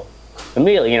control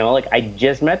immediately. Like, I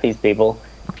just met these people,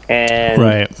 and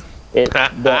right.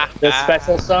 The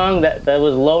special song that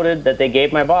was loaded, that they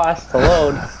gave my boss to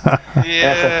load.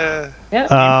 Yeah.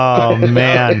 Oh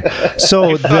man.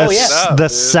 So the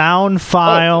sound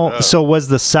file. So was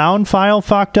the sound file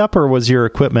fucked up, or was your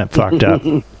equipment fucked up?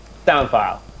 Sound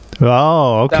file.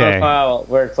 Oh, okay. Sound file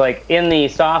where it's like in the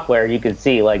software you could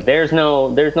see like there's no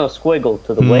squiggle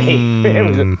to the wave. It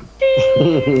was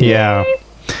yeah.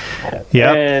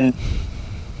 Yep. And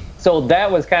so that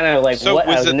was kind of like so what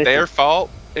was it their fault?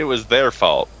 It was their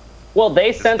fault. Well,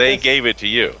 they gave it to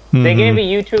you. They gave a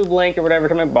YouTube link or whatever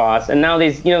to my boss, and now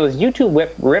these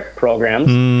YouTube rip programs.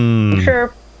 I'm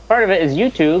sure part of it is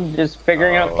YouTube just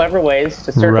figuring out clever ways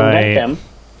to circumvent them.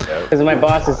 Because my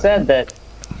boss has said that,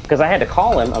 because I had to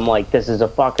call him, I'm like, this is a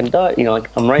fucking dud. Like,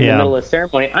 I'm right in the middle of the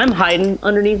ceremony. I'm hiding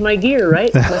underneath my gear,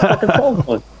 right? My fucking phone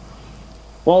going.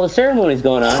 While the ceremony's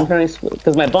going on,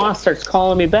 because my boss starts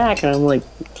calling me back, and I'm like,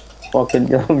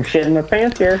 fucking I'm shitting my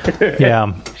pants here.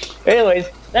 Yeah. Anyways,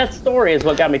 that story is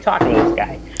what got me talking to this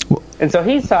guy. And so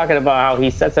he's talking about how he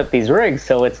sets up these rigs,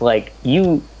 so it's like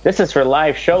this is for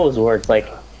live shows where it's like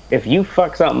if you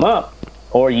fuck something up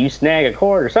or you snag a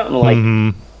cord or something, like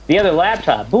the other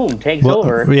laptop, boom, takes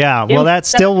over. Yeah, well, that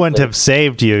still wouldn't have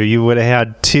saved you. You would have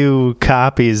had 2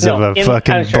 copies of a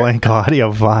fucking blank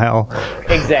audio file.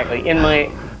 Exactly, in my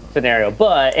scenario.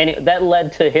 But that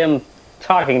led to him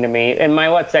talking to me, and my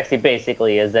what's sexy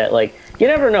basically is that, like, you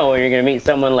never know when you're going to meet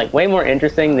someone like way more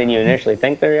interesting than you initially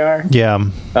think they are. Yeah.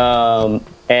 Like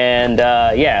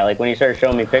when he started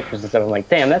showing me pictures and stuff, I'm like,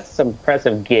 damn, that's some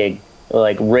impressive gig,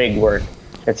 like rig work.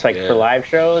 It's like for live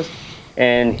shows.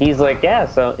 And he's like, yeah,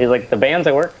 so he's like, the bands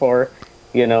I work for,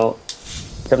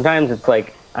 sometimes it's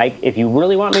like, if you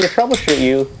really want me to troubleshoot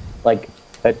you, like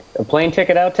a plane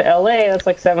ticket out to LA, that's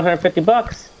like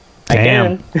 $750. Damn. I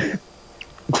can.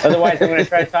 Otherwise, I'm going to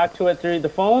try to talk to it through the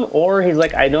phone, or he's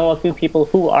like, I know a few people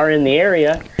who are in the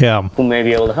area who may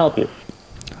be able to help you.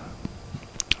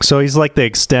 So he's like the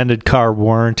extended car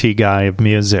warranty guy of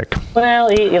music. Well,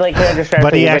 he like just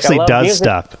but he actually does music,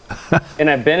 stuff. And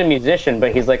I've been a musician,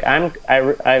 but he's like,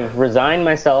 I've resigned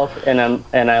myself, and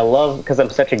I love, because I'm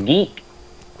such a geek.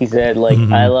 He said, like,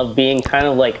 I love being kind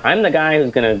of like, I'm the guy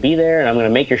who's going to be there, and I'm going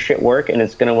to make your shit work, and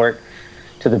it's going to work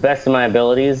to the best of my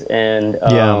abilities, and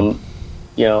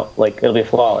like, it'll be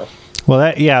flawless. Well,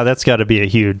 that's got to be a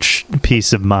huge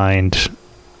peace of mind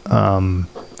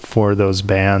for those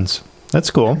bands. That's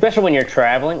cool. Especially when you're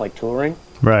traveling, like touring.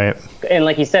 Right. And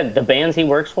like he said, the bands he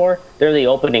works for, they're the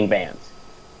opening bands.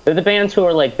 They're the bands who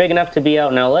are like big enough to be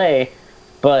out in LA,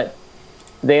 but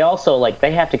they also like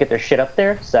they have to get their shit up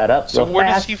there, set up. So real where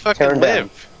fast, does he fucking turn down.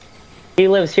 live? He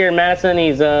lives here in Madison.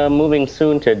 He's moving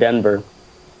soon to Denver.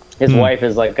 His wife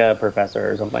is like a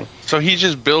professor or something. So he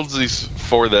just builds these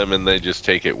for them, and they just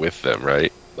take it with them,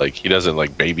 right? Like he doesn't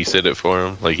like babysit it for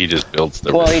them. Like he just builds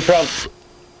them. Well,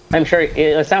 I'm sure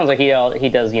it sounds like he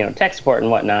does tech support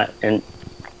and whatnot, and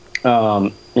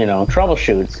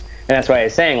troubleshoots. And that's why I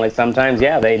was saying like sometimes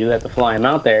they do have to fly him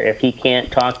out there if he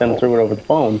can't talk them through it over the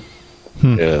phone.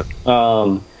 Yeah.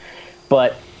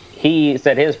 But he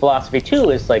said his philosophy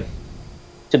too is like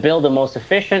to build the most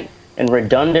efficient and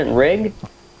redundant rig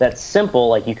that's simple.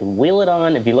 Like you can wheel it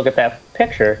on. If you look at that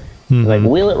picture, like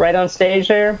wheel it right on stage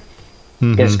there.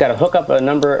 It's got to hook up a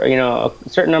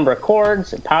certain number of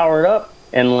cords, power it up,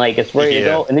 and like it's ready to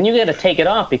go. And then you got to take it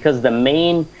off because the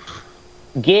main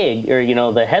gig or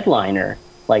the headliner,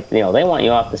 like they want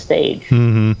you off the stage.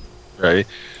 Right.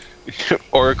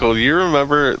 Oracle, you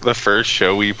remember the first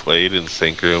show we played in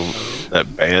Sync Room?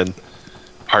 That band,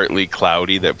 Partly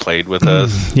Cloudy, that played with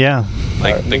us. Yeah.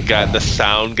 Like the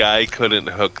sound guy couldn't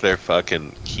hook their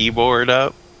fucking keyboard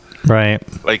up. Right.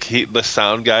 Like the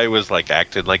sound guy was like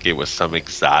acting like it was some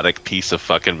exotic piece of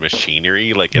fucking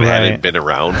machinery, like it hadn't been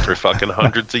around for fucking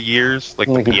hundreds of years, like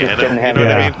the piano. Didn't have what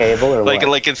I mean? cable or like what?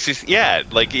 like it's just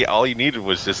all you needed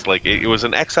was just like it was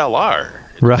an XLR.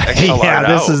 Right. XLR Yeah,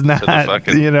 this is not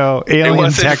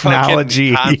alien technology.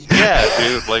 Yeah,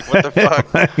 dude. Like what the fuck?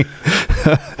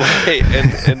 Hey,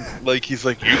 and like he's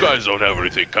like, you guys don't have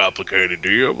anything complicated,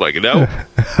 do you? I'm like, no.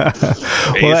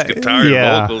 Bass, guitar,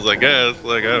 and vocals, I guess.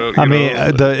 Like I don't.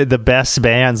 The best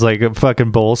bands like a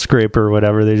fucking Bowl Scraper or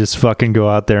whatever, they just fucking go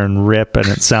out there and rip, and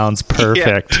it sounds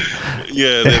perfect.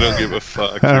 Yeah, they don't give a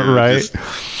fuck. Right. Just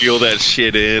peel that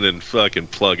shit in and fucking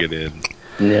plug it in.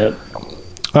 Yep.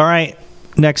 All right.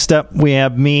 Next up, we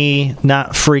have me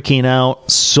not freaking out,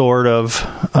 sort of.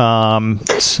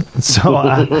 So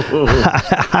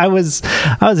I was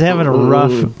having a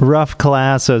rough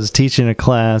class. I was teaching a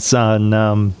class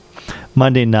on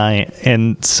Monday night,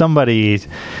 and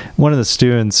one of the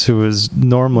students who was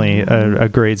normally a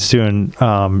grade student,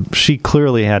 she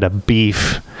clearly had a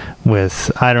beef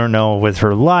with, I don't know, with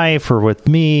her life or with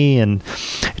me, and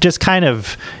just kind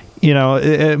of.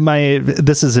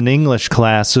 This is an English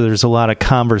class, so there's a lot of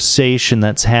conversation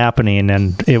that's happening,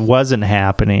 and it wasn't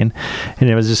happening, and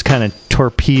it was just kind of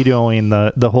torpedoing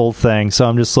the whole thing. So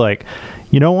I'm just like,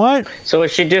 you know what? So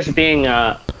is she just being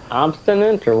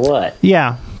obstinate or what?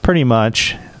 Yeah, pretty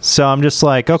much. So I'm just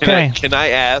like, okay. Can I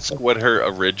ask what her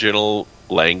original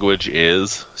language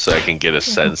is so I can get a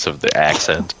sense of the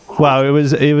accent? Well,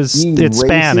 it's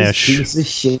Spanish, piece of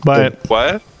shit. but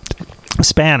what?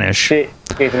 Spanish.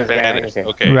 Spanish.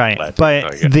 Okay. Right.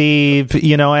 But at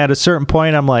a certain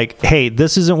point I'm like, hey,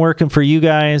 this isn't working for you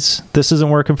guys. This isn't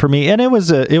working for me. And it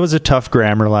was a tough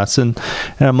grammar lesson.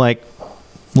 And I'm like,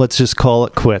 let's just call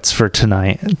it quits for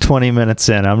tonight. 20 minutes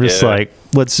in. I'm just like,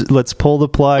 let's pull the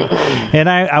plug. And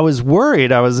I was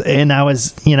worried. I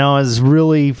was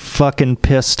really fucking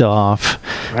pissed off.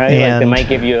 Right. And, like they might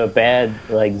give you a bad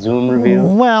Zoom review.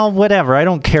 Well, whatever. I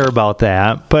don't care about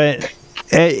that. But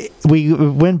we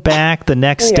went back the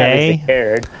next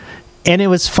day, and it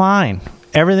was fine.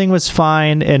 Everything was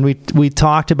fine, and we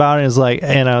talked about it.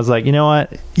 And I was like, you know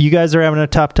what? You guys are having a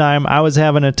tough time. I was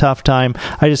having a tough time.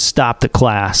 I just stopped the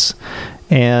class,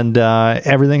 and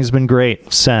everything's been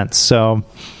great since. So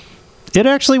it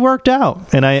actually worked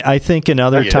out. And I think in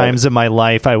other times in my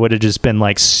life, I would have just been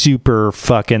like super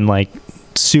fucking like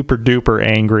super duper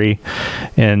angry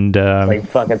and like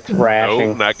fucking thrashing.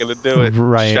 Nope, not gonna do it.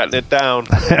 Right. Shutting it down.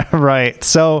 Right.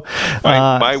 So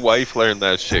my wife learned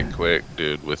that shit quick,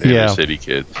 dude, with inner city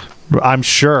kids. I'm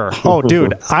sure. Oh,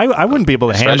 dude, I wouldn't be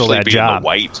able to handle that being job. The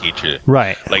white teacher,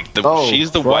 right? Like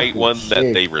she's the white one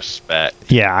that they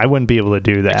respect. Yeah, I wouldn't be able to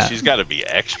do that. Like, she's got to be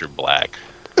extra black.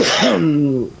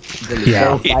 Yeah.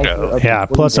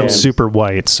 Plus, I'm super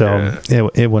white, so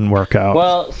it wouldn't work out.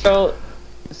 Well, so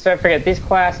I forget these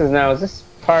classes now. Is this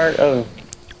part of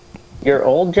your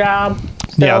old job?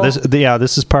 Still?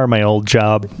 This is part of my old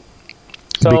job.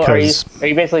 So are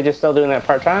you basically just still doing that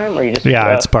part time, or you just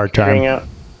it's part time.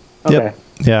 Okay. Yep.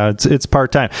 Yeah, it's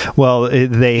part time. Well,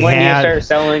 when do you start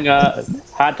selling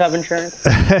hot tub insurance?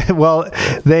 Well,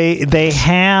 they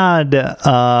had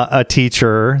a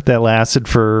teacher that lasted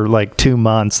for like 2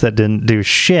 months that didn't do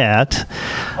shit.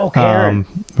 Okay.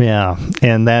 Yeah,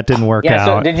 and that didn't work out.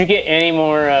 So did you get any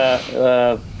more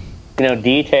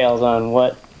details on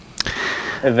what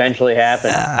eventually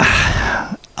happened?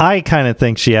 I kind of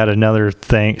think she had another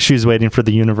thing. She was waiting for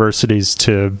the universities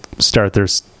to start their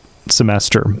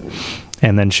semester,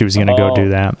 and then she was going to go do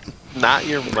that. Not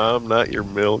your mom, not your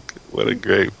milk. What a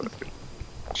great fucking...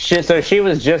 So she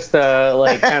was just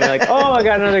like kind of like, oh, I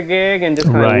got another gig, and just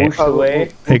kind of whooshed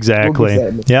away.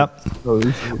 Exactly. Yep.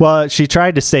 Well, she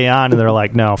tried to stay on, and they're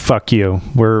like, no, fuck you.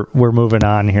 We're moving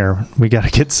on here. We got to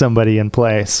get somebody in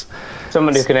place.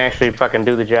 Somebody who can actually fucking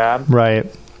do the job. Right.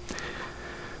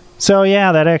 So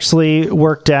yeah, that actually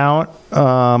worked out.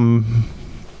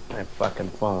 I fucking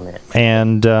flown it.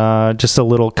 And just a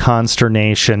little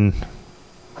consternation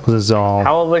was all.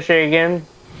 How old was she again?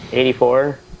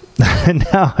 84.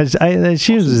 No,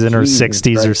 she was in her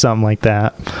 60s or something like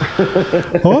that.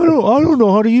 I don't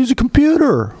know how to use a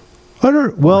computer.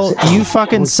 Well, you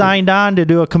fucking signed on to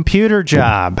do a computer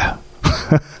job.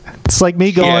 It's like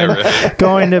me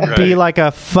going to be like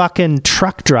a fucking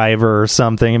truck driver or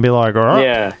something and be like,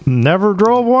 never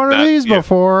drove one of these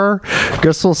before.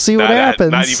 Guess we'll see what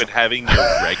happens. Not even having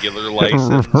your regular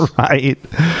license. Right.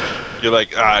 You're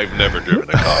like, I've never driven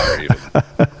a car even.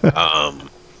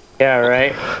 Yeah,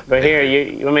 right. But here,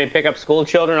 you want me to pick up school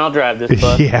children? I'll drive this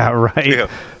bus. Yeah, right. Yeah.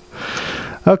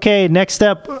 Okay, next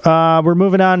up, we're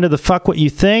moving on to the Fuck What You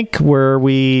Think, where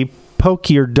we poke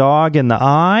your dog in the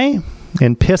eye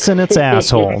and piss in its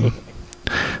asshole.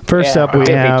 First up,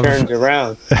 we have... turns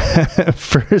around.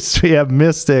 First, we have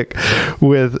Mystic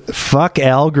with Fuck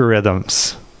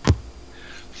Algorithms.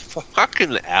 Fucking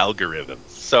algorithms.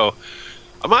 So,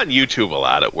 I'm on YouTube a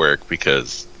lot at work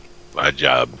because my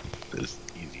job is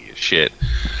easy as shit.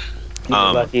 You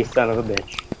lucky son of a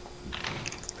bitch.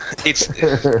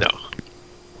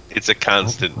 It's a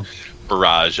constant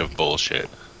barrage of bullshit,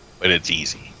 and it's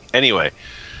easy. Anyway,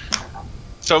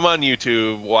 so I'm on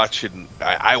YouTube watching.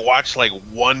 I watch like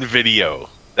one video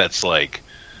that's like,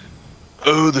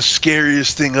 oh, the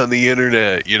scariest thing on the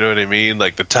internet. You know what I mean?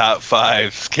 Like the top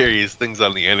 5 scariest things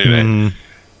on the internet. Mm.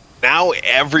 Now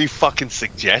every fucking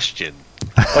suggestion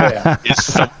is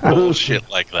some bullshit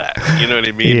like that. You know what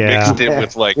I mean? Yeah. Mixed in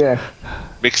with like some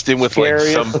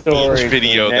beach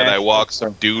video that I walked.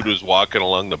 Some dude was walking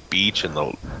along the beach in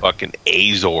the fucking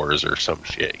Azores or some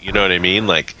shit. You know what I mean?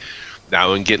 Like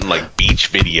now I'm getting like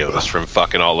beach videos from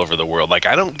fucking all over the world. Like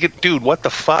I don't get, dude. What the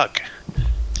fuck?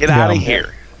 Get out of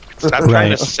here! Stop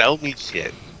trying to sell me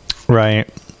shit. Right.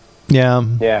 Yeah.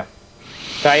 Yeah.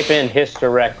 Type in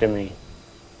hysterectomy.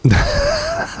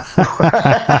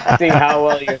 See how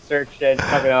well your search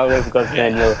fucking algorithm goes,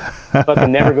 then you'll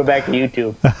fucking never go back to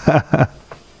YouTube.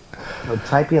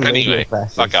 Type in anyway,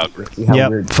 fuck algorithms.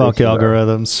 Yep, fuck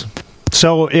algorithms.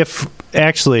 So if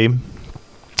actually,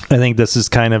 I think this is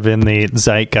kind of in the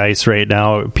zeitgeist right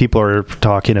now. People are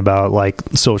talking about like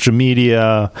social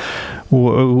media,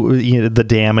 the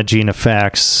damaging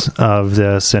effects of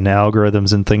this and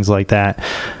algorithms and things like that.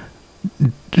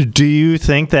 Do you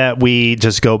think that we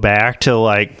just go back to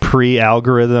like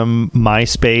pre-algorithm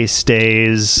MySpace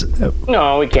days?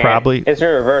 No, we can't. Probably. It's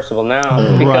irreversible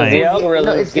now because the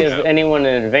algorithm gives anyone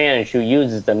an advantage who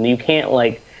uses them. You can't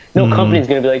like company's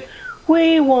going to be like,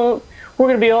 we're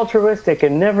going to be altruistic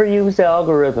and never use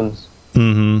algorithms.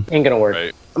 Mm-hmm. Ain't going to work.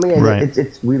 Right. I mean,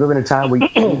 it's we live in a time where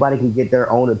anybody can get their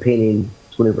own opinion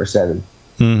 24/7.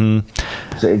 Mm-hmm.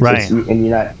 So it's and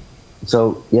you're not.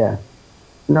 So yeah.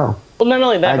 No. Well, not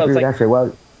only that, I agree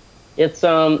but it's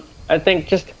I think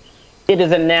just it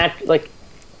is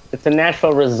it's a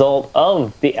natural result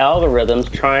of the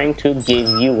algorithms trying to give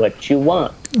you what you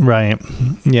want. Right.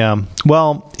 Yeah.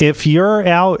 Well, if your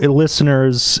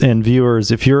listeners and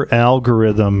viewers, if your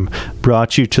algorithm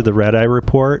brought you to the Red Eye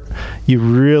Report, you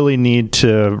really need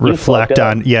to reflect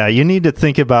on. Yeah, you need to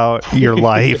think about your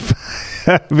life.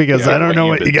 Because I don't know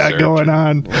what you got going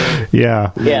on.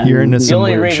 Yeah. You're into some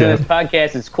weird shit. The only reason this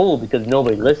podcast is cool because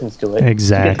nobody listens to it.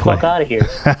 Exactly. Get the fuck out of here.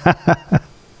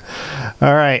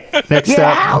 All right. Next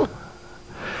up.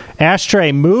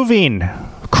 Ashtray moving.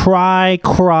 Cry.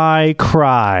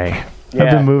 Yeah.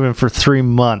 I've been moving for 3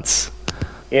 months.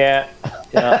 Yeah.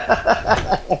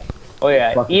 Oh,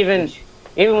 yeah.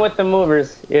 Even with the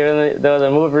movers, even though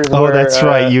the movers were... Oh, that's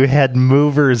right. You had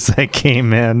movers that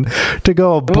came in to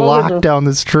go a block down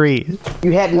the street.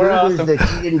 You had movers that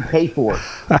you didn't pay for.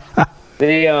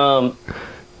 Yeah,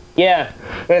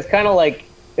 but it's kind of like...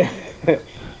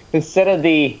 instead of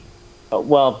the...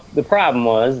 the problem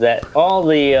was that all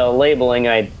the labeling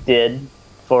I did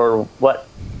for what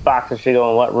boxes should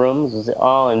go in what rooms was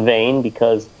all in vain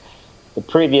because the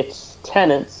previous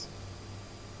tenants...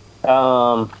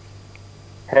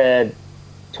 had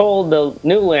told the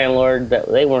new landlord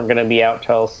that they weren't going to be out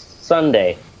till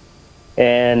Sunday.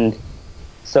 And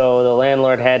so the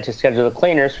landlord had to schedule the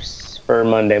cleaners for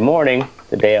Monday morning,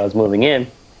 the day I was moving in.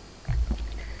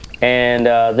 And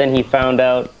then he found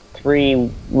out 3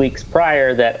 weeks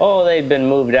prior that, they'd been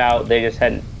moved out. They just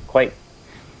hadn't quite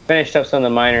finished up some of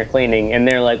the minor cleaning. And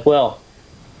they're like, well,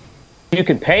 you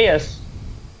could pay us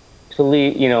to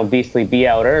leave, basically be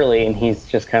out early, and he's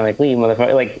just kind of like, leave,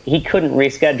 motherfucker. Like, he couldn't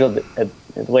reschedule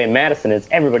the way in Madison is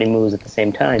everybody moves at the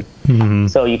same time. Mm-hmm.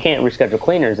 So you can't reschedule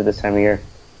cleaners at this time of year.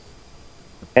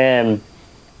 And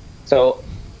so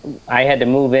I had to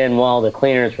move in while the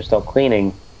cleaners were still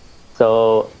cleaning.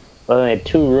 So I only had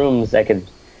 2 rooms I could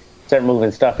start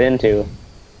moving stuff into.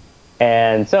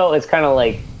 And so it's kind of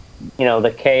like,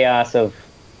 the chaos of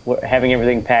having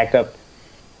everything packed up.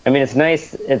 I mean, it's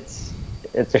nice. It's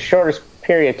the shortest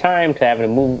period of time to having to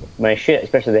move my shit,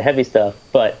 especially the heavy stuff.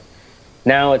 But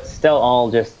now it's still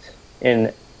all just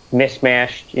in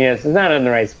mishmashed. It's not in the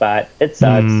right spot. It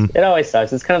sucks. It always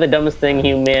sucks. It's kind of the dumbest thing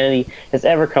humanity has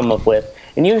ever come up with.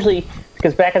 And usually,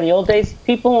 because back in the old days,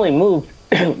 people only moved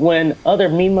when other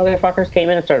mean motherfuckers came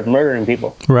in and started murdering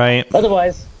people. Right.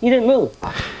 Otherwise, you didn't move.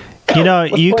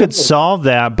 You could solve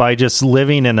that by just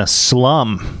living in a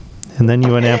slum, and then you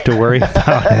wouldn't have to worry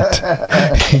about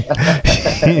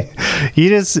it. You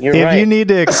need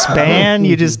to expand,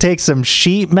 you just take some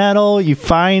sheet metal, you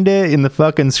find it in the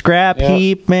fucking scrap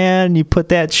heap, man. You put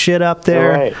that shit up there.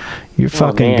 Right. You're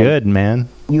fucking good, man.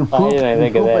 You poop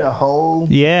in a hole.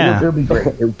 Yeah. It'll be great.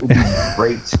 It would be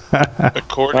great.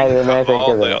 According to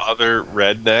all the other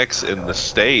rednecks in the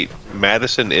state,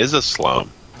 Madison is a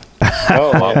slum.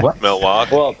 Oh,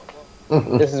 Milwaukee. Well,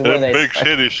 this is where they big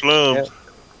shitty slums. Yeah.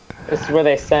 This is where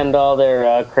they send all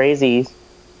their crazies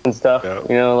and stuff. Yep.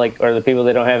 Or the people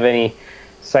that don't have any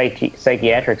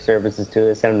psychiatric services to.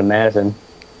 They send them to Madison.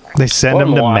 They send them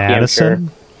to Milwaukee,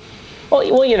 Madison. Well,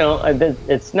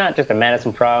 it's not just a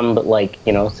Madison problem, but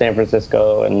San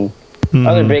Francisco and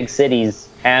other big cities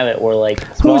have it. Where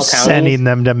small Who's sending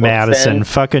them to Madison?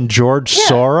 Fucking George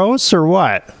Soros or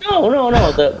what? No.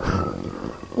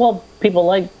 People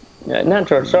like not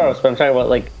George Soros, but I'm talking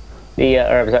about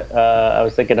I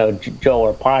was thinking of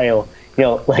Joe Arpaio.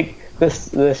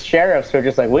 The sheriffs are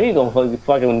just like, we ain't gonna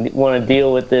fucking want to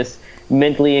deal with this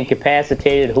mentally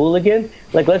incapacitated hooligan.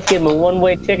 Let's give him a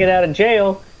one-way ticket out of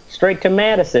jail straight to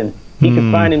Madison. He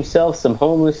can find himself some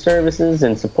homeless services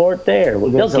and support there.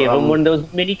 They'll give him one of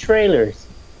those mini trailers.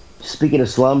 Speaking of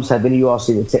slums, have any of you all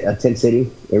seen a tent city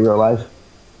in real life?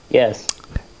 Yes.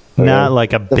 Not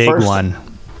like a big one.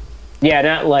 Yeah,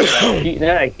 not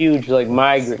a huge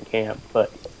migrant camp,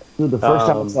 but dude, the first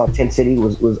time I saw a tent city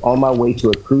was on my way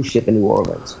to a cruise ship in New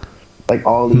Orleans.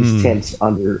 All these tents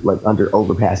under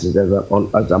overpasses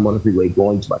as I'm on the freeway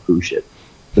going to my cruise ship.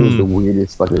 It was the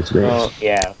weirdest fucking experience. Oh,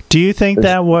 yeah. Do you think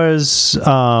that was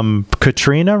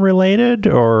Katrina related,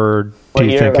 or do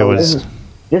you think it was?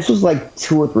 This was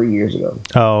 2 or 3 years ago.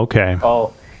 Oh, okay.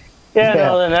 Oh, yeah.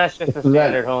 No, then that's just a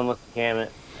standard homeless encampment.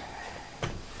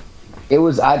 It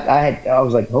was. I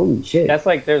was like, holy shit. That's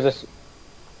there's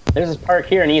this park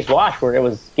here in East Wash where it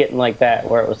was getting like that,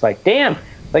 where it was damn,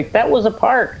 that was a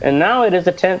park, and now it is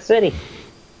a tent city.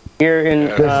 Here in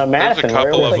Madison, there's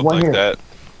a couple of them like that.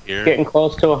 Here. Getting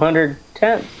close to 100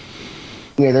 tents.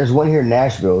 Yeah, there's one here in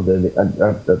Nashville. That's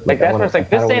where it's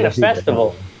this ain't a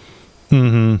festival.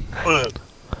 The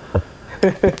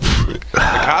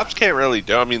cops can't really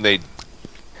do. I mean, they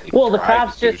the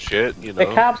cops just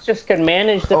the cops just can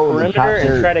manage the perimeter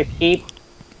and try to keep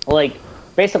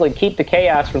basically keep the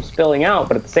chaos from spilling out,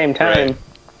 but at the same time,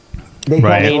 they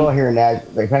passed all here in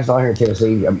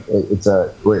Tennessee. It's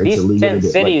illegal. These 10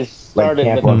 cities started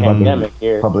with the pandemic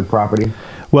here. Public property.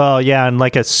 Well, yeah, and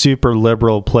a super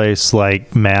liberal place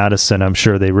like Madison, I'm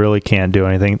sure they really can't do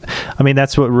anything. I mean,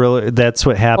 that's what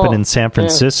happened in San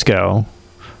Francisco.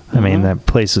 I mean, that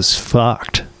place is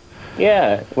fucked.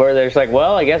 Yeah, where there's I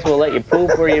guess we'll let you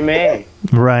poop where you may.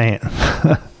 Right.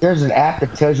 There's an app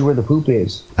that tells you where the poop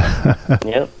is.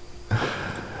 Yep.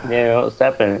 Yeah, don't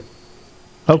step in it.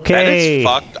 Okay. That is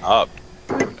fucked up.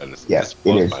 Yes,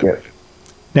 it is. Yep.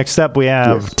 Next up, we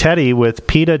have Teddy with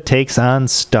PETA takes on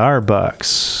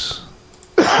Starbucks.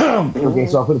 Okay,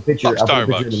 so I'll put a picture. I'll put a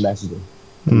picture in the messenger.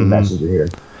 In the messenger here.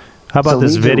 How about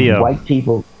this video? White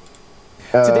people.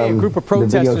 Today, a group of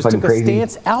protesters took a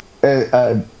stance out.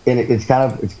 And it's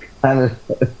kind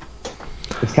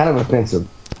of offensive.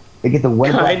 They get the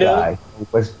one black guy.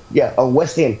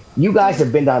 West End. You guys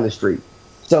have been down the street.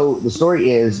 So the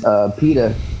story is,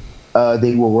 PETA,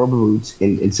 they wore rubber boots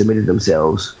and submitted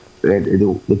themselves. They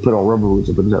put on rubber boots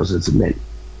and put themselves in cement,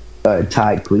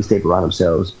 tied police tape around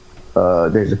themselves.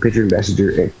 There's a picture and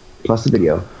messenger plus the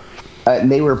video.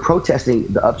 And they were protesting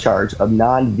the upcharge of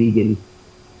non-vegan,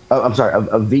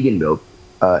 of vegan milk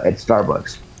at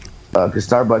Starbucks. Because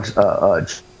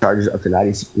Starbucks charges up to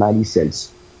 90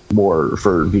 cents more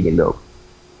for vegan milk.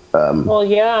 Well,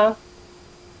 yeah.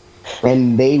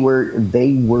 And they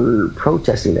were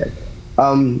protesting that.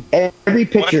 Every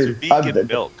picture What's vegan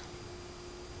milk?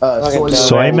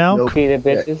 Soy milk?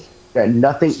 Bitches. Yeah,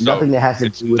 nothing that has to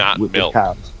do with the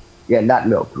cows. Yeah, not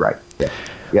milk, right? Yeah.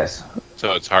 Yes.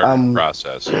 So it's hard to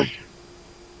process.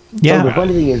 Yeah. So the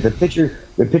funny thing is the picture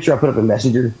I put up in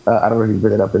Messenger. I don't know if you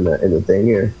put it up in the thing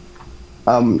here.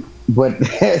 But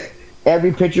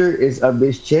every picture is of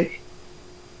this chick.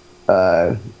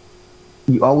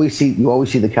 You always see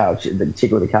the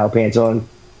chick with the cow pants on,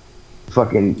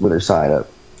 fucking with her sign up.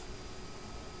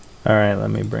 All right, let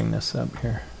me bring this up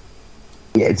here.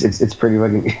 Yeah, it's pretty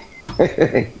fucking.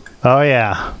 Oh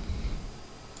yeah.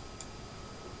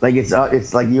 Like it's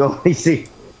like you only see.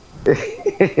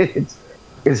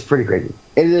 It's pretty crazy.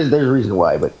 And there's a reason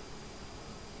why, but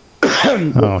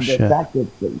the fact that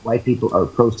white people are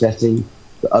protesting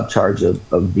the upcharge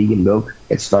of vegan milk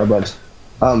at Starbucks.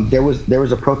 There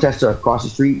was a protester across the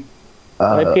street.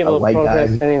 White people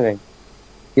protest anything.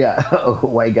 Yeah, a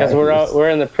white guy. Because we're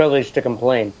in the privilege to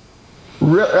complain.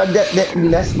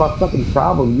 That's my fucking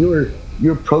problem.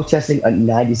 You're protesting a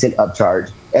 90-cent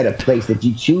upcharge at a place that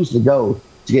you choose to go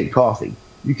to get coffee.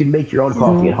 You can make your own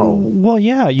coffee at home. Well,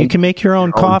 yeah, you can make your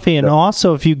own coffee. And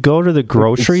also, if you go to the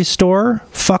grocery store,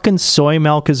 fucking soy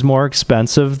milk is more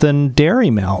expensive than dairy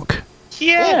milk.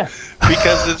 Yeah.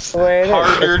 Because it's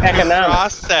harder to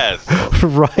process.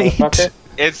 Right.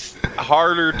 It's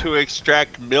harder to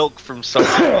extract milk from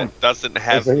something that doesn't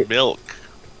have milk.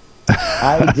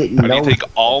 I didn't know. Why do you think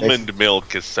almond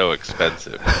milk is so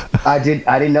expensive? I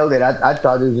didn't know that. I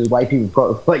thought it was just white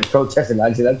people protesting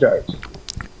 90-cent upcharge.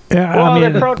 Yeah, well,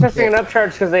 they're protesting an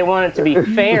upcharge because they want it to be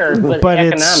fair, but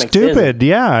it's stupid. Isn't.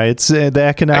 Yeah, it's the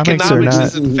economics are not.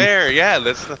 Isn't fair. Yeah,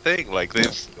 that's the thing. Like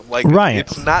this, right.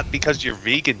 It's not because you're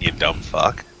vegan, you dumb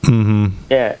fuck. Mm-hmm.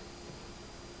 Yeah.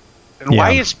 And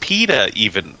why is PETA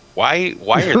even? Why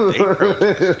are they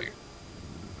protesting?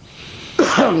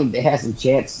 They had some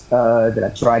chants that I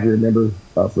tried to remember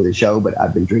for the show, but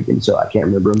I've been drinking, so I can't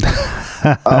remember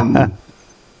them.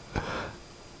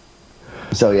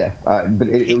 So yeah, but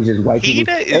it was just white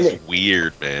people. PETA is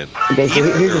weird, man. Okay, so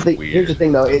here's the thing. Weird. Here's the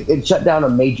thing, though. It shut down a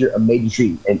major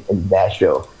street in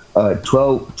Nashville.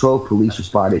 12 police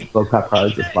responded. 12 cop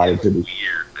cars responded to this.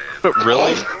 But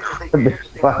really? It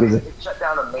shut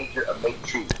down a major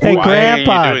street. Hey,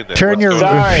 Grandpa, turn your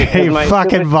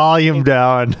fucking volume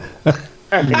down.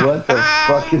 What the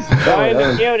fuck is going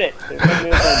on? Mute it.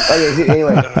 Okay,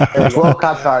 anyway, 12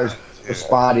 cop cars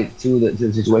responded to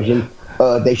the situation.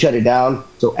 They shut it down.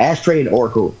 So Ashtray and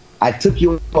Oracle, I took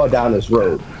you all down this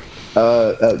road.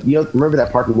 Remember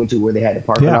that park we went to where they had the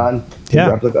Parthenon?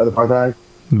 Yeah. The other Parthenon?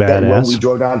 Badass. That one we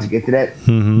drove down to get to that?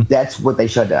 Mm-hmm. That's what they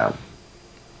shut down.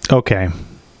 Okay.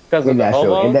 Because of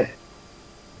Nashville.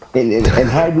 And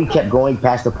had we kept going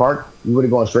past the park, we would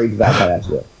have gone straight to that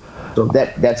Nashville. So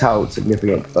that's how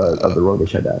significant of the road they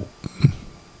shut down.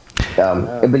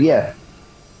 But yeah.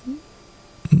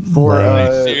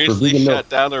 They seriously shut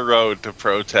down a road to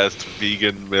protest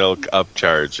vegan milk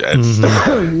upcharge.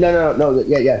 No.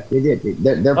 Yeah, they did.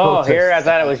 They're here I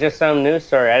thought it was just some news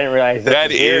story. I didn't realize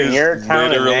that is in your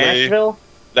town in Nashville.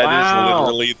 That is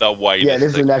literally the whitest. Yeah,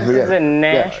 this is Nashville. This is in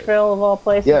Nashville of all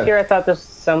places. Yeah. Here I thought this was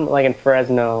some like in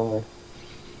Fresno.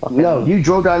 No, you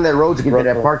drove down that road to get to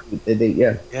that park.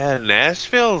 Yeah,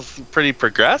 Nashville's pretty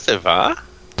progressive, huh?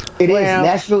 It is.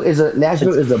 Nashville is a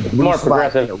blue more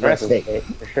spot in progressive a red state.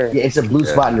 For sure. Yeah, it's a blue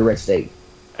spot in the red state.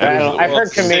 I've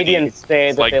heard comedians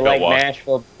say that they like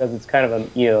Nashville because it's kind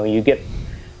of you get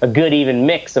a good even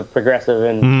mix of progressive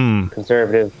and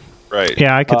conservative. Right.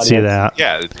 Yeah, I could see that.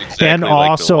 Yeah, it's exactly and like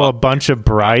also a bunch of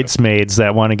bridesmaids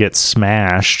that want to get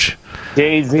smashed.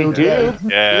 Daisy too.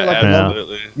 Yeah,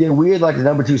 absolutely. Yeah, we're like the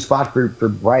number 2 spot for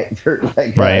bright.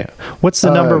 Right. What's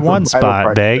the number 1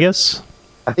 spot? Vegas.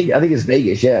 I think it's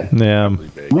Vegas. Yeah. Yeah.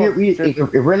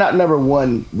 If we're not number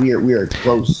 1, we are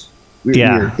close. We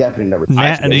are definitely number 2.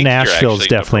 Nashville's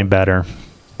definitely better.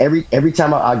 Every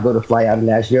time I go to fly out of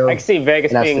Nashville, I can see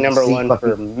Vegas being number 1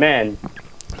 for men.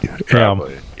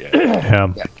 Probably.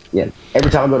 Yeah.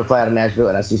 Every time I go to fly out of Nashville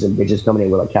and I see some bitches coming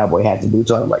in with like cowboy hats and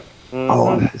boots on, I'm like,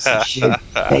 oh, this is shit.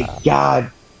 Thank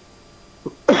God.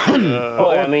 I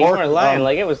mean, you weren't lying.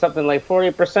 Like it was something like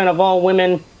 40% of all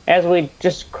women as we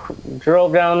just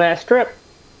drove down that strip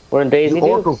were in Daisy Dukes.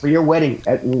 Oracle for your wedding.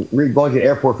 We're going to the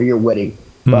airport for your wedding.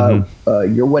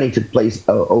 Your wedding took place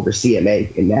over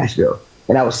CMA in Nashville,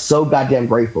 and I was so goddamn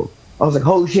grateful. I was like,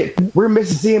 holy shit, we're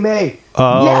missing CMA.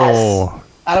 Oh. Yes!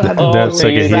 I don't have to that's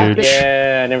like a huge.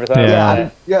 Yeah, I never thought of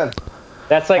that. Yeah.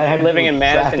 That's like living in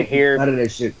Madison here. None of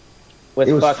that shit. With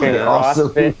fucking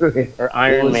CrossFit or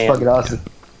Iron Man. It was fucking awesome.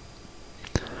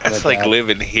 That's like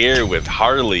living here with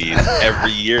Harleys.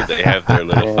 Every year they have their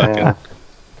little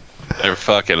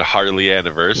fucking Harley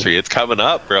anniversary. It's coming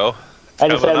up, bro. I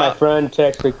just had my friend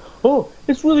text like, "Oh,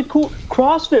 it's really cool.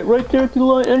 CrossFit right there at the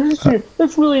line.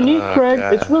 That's really neat, Craig.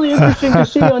 God. It's really interesting to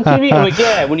see on TV." I'm like,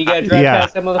 yeah, when you got to drive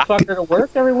past that motherfucker to work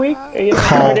every week, every day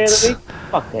of the week,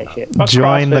 fuck that shit. Fuck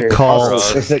Join the cult.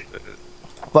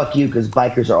 Fuck you, because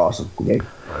bikers are awesome. Okay.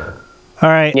 All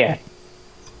right. Yeah.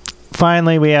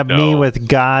 Finally, we have me with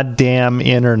goddamn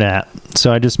internet.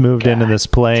 So I just moved into this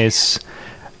place,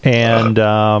 and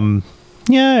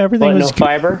everything was no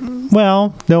fiber.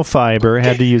 Well, no fiber.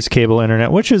 Had to use cable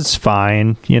internet, which is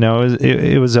fine. You know,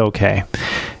 it was okay.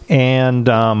 And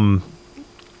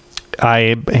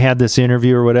I had this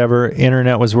interview or whatever.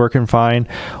 Internet was working fine.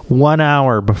 1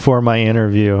 hour before my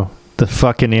interview, the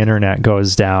fucking internet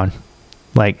goes down.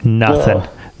 Like nothing. Ugh.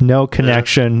 No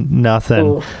connection, nothing.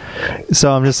 Oof.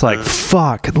 So I'm just like,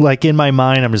 fuck. Like in my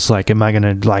mind, I'm just like, am I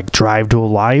gonna like drive to a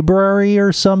library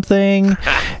or something?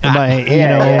 Am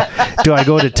I, do I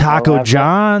go to Taco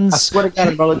John's? I swear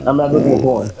to God, I'm not looking for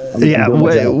porn. Yeah,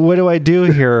 what do I do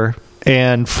here?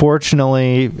 And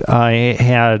fortunately, I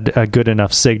had a good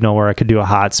enough signal where I could do a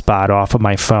hotspot off of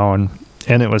my phone,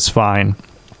 and it was fine.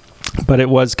 But it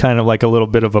was kind of like a little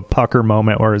bit of a pucker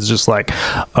moment where it's just like,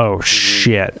 oh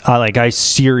shit, I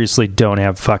seriously don't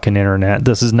have fucking internet.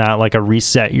 This is not like a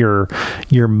reset your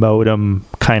modem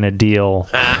kind of deal.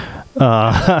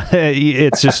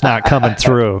 It's just not coming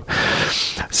through.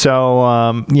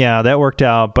 So that worked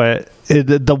out. But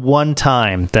the one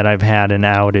time that I've had an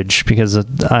outage, because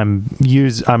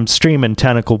I'm streaming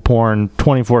tentacle porn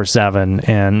 24/7,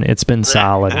 and it's been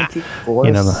solid.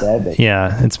 24/7.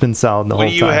 Yeah, it's been solid the whole time.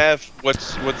 What do you have?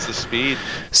 What's the speed?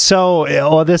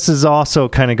 So, this is also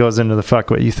kind of goes into the fuck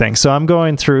what you think. So I'm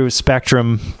going through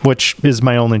Spectrum, which is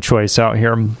my only choice out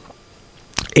here,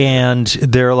 and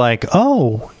they're like,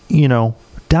 oh,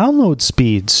 download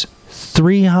speeds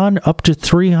 300 up to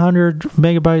 300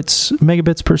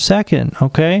 megabits per second.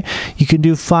 Okay, you can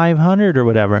do 500 or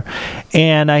whatever,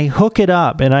 and I hook it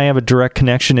up, and I have a direct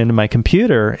connection into my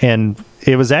computer, and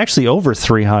it was actually over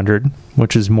 300,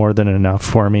 which is more than enough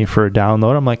for me for a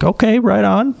download. I'm like, okay, right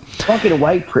on. Fucking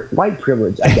white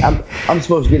privilege. I'm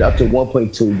supposed to get up to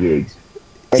 1.2 gigs,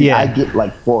 and I get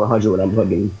like 400 when I'm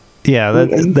hooking. Yeah,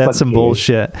 that's some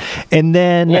bullshit. And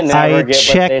then I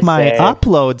check my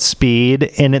upload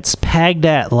speed, and it's pegged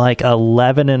at like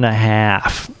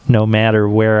 11.5 no matter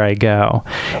where I go.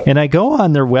 And I go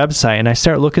on their website, and I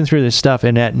start looking through this stuff,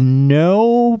 and at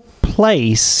no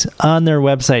place on their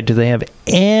website do they have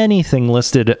anything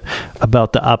listed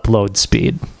about the upload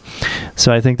speed.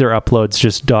 So I think their upload's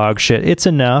just dog shit. It's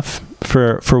enough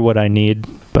for what I need,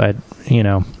 but,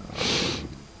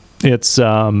 it's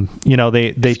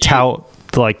they tout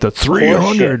like the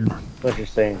 300. What you're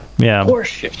saying? Yeah.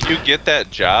 If you get that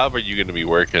job, are you going to be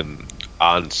working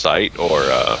on site or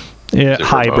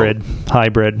hybrid?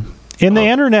 And the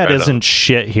internet isn't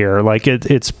shit here. Like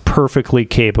it's perfectly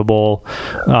capable.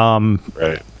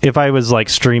 Right. If I was like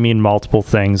streaming multiple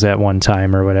things at one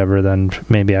time or whatever, then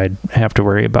maybe I'd have to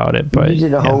worry about it. But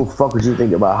whole fuck would you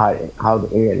think about how the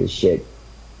internet is shit?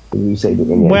 You say the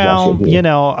well,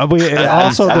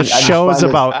 also the show's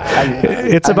about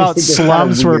it's about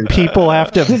slums where people have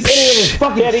to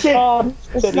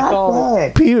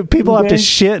people have to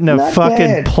shit in a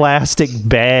fucking plastic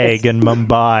bag in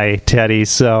Mumbai, Teddy.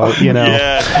 So you're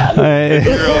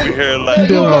over here like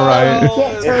doing all right. You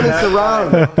can't turn this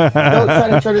around. Don't try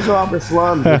to turn this around for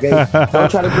slums. Okay, don't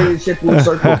try to bring this shit full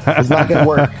circle. It's not gonna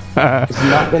work. It's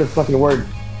not gonna fucking work.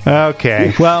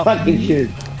 Okay, well. Fucking shit.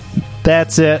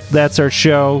 That's it. That's our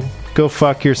show. Go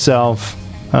fuck yourself.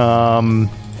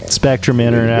 Spectrum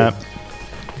Internet.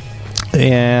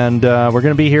 And we're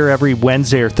going to be here every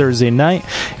Wednesday or Thursday night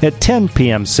at 10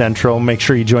 p.m. Central. Make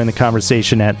sure you join the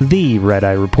conversation at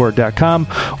theredeyereport.com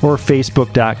or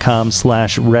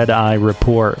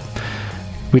facebook.com/redeyereport.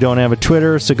 We don't have a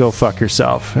Twitter, so go fuck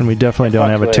yourself. And we definitely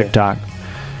don't have a TikTok.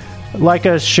 Like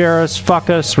us, share us, fuck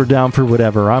us. We're down for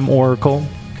whatever. I'm Oracle.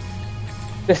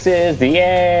 This is the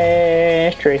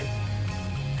ashtray.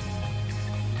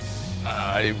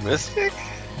 I'm Mystic.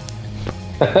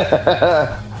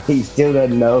 He still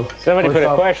doesn't know. Somebody put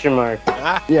a question mark.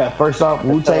 Yeah, first off,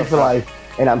 Wu-Tang for life,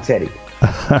 and I'm Teddy.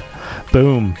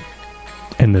 Boom.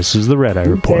 And this is the Red Eye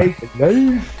Report.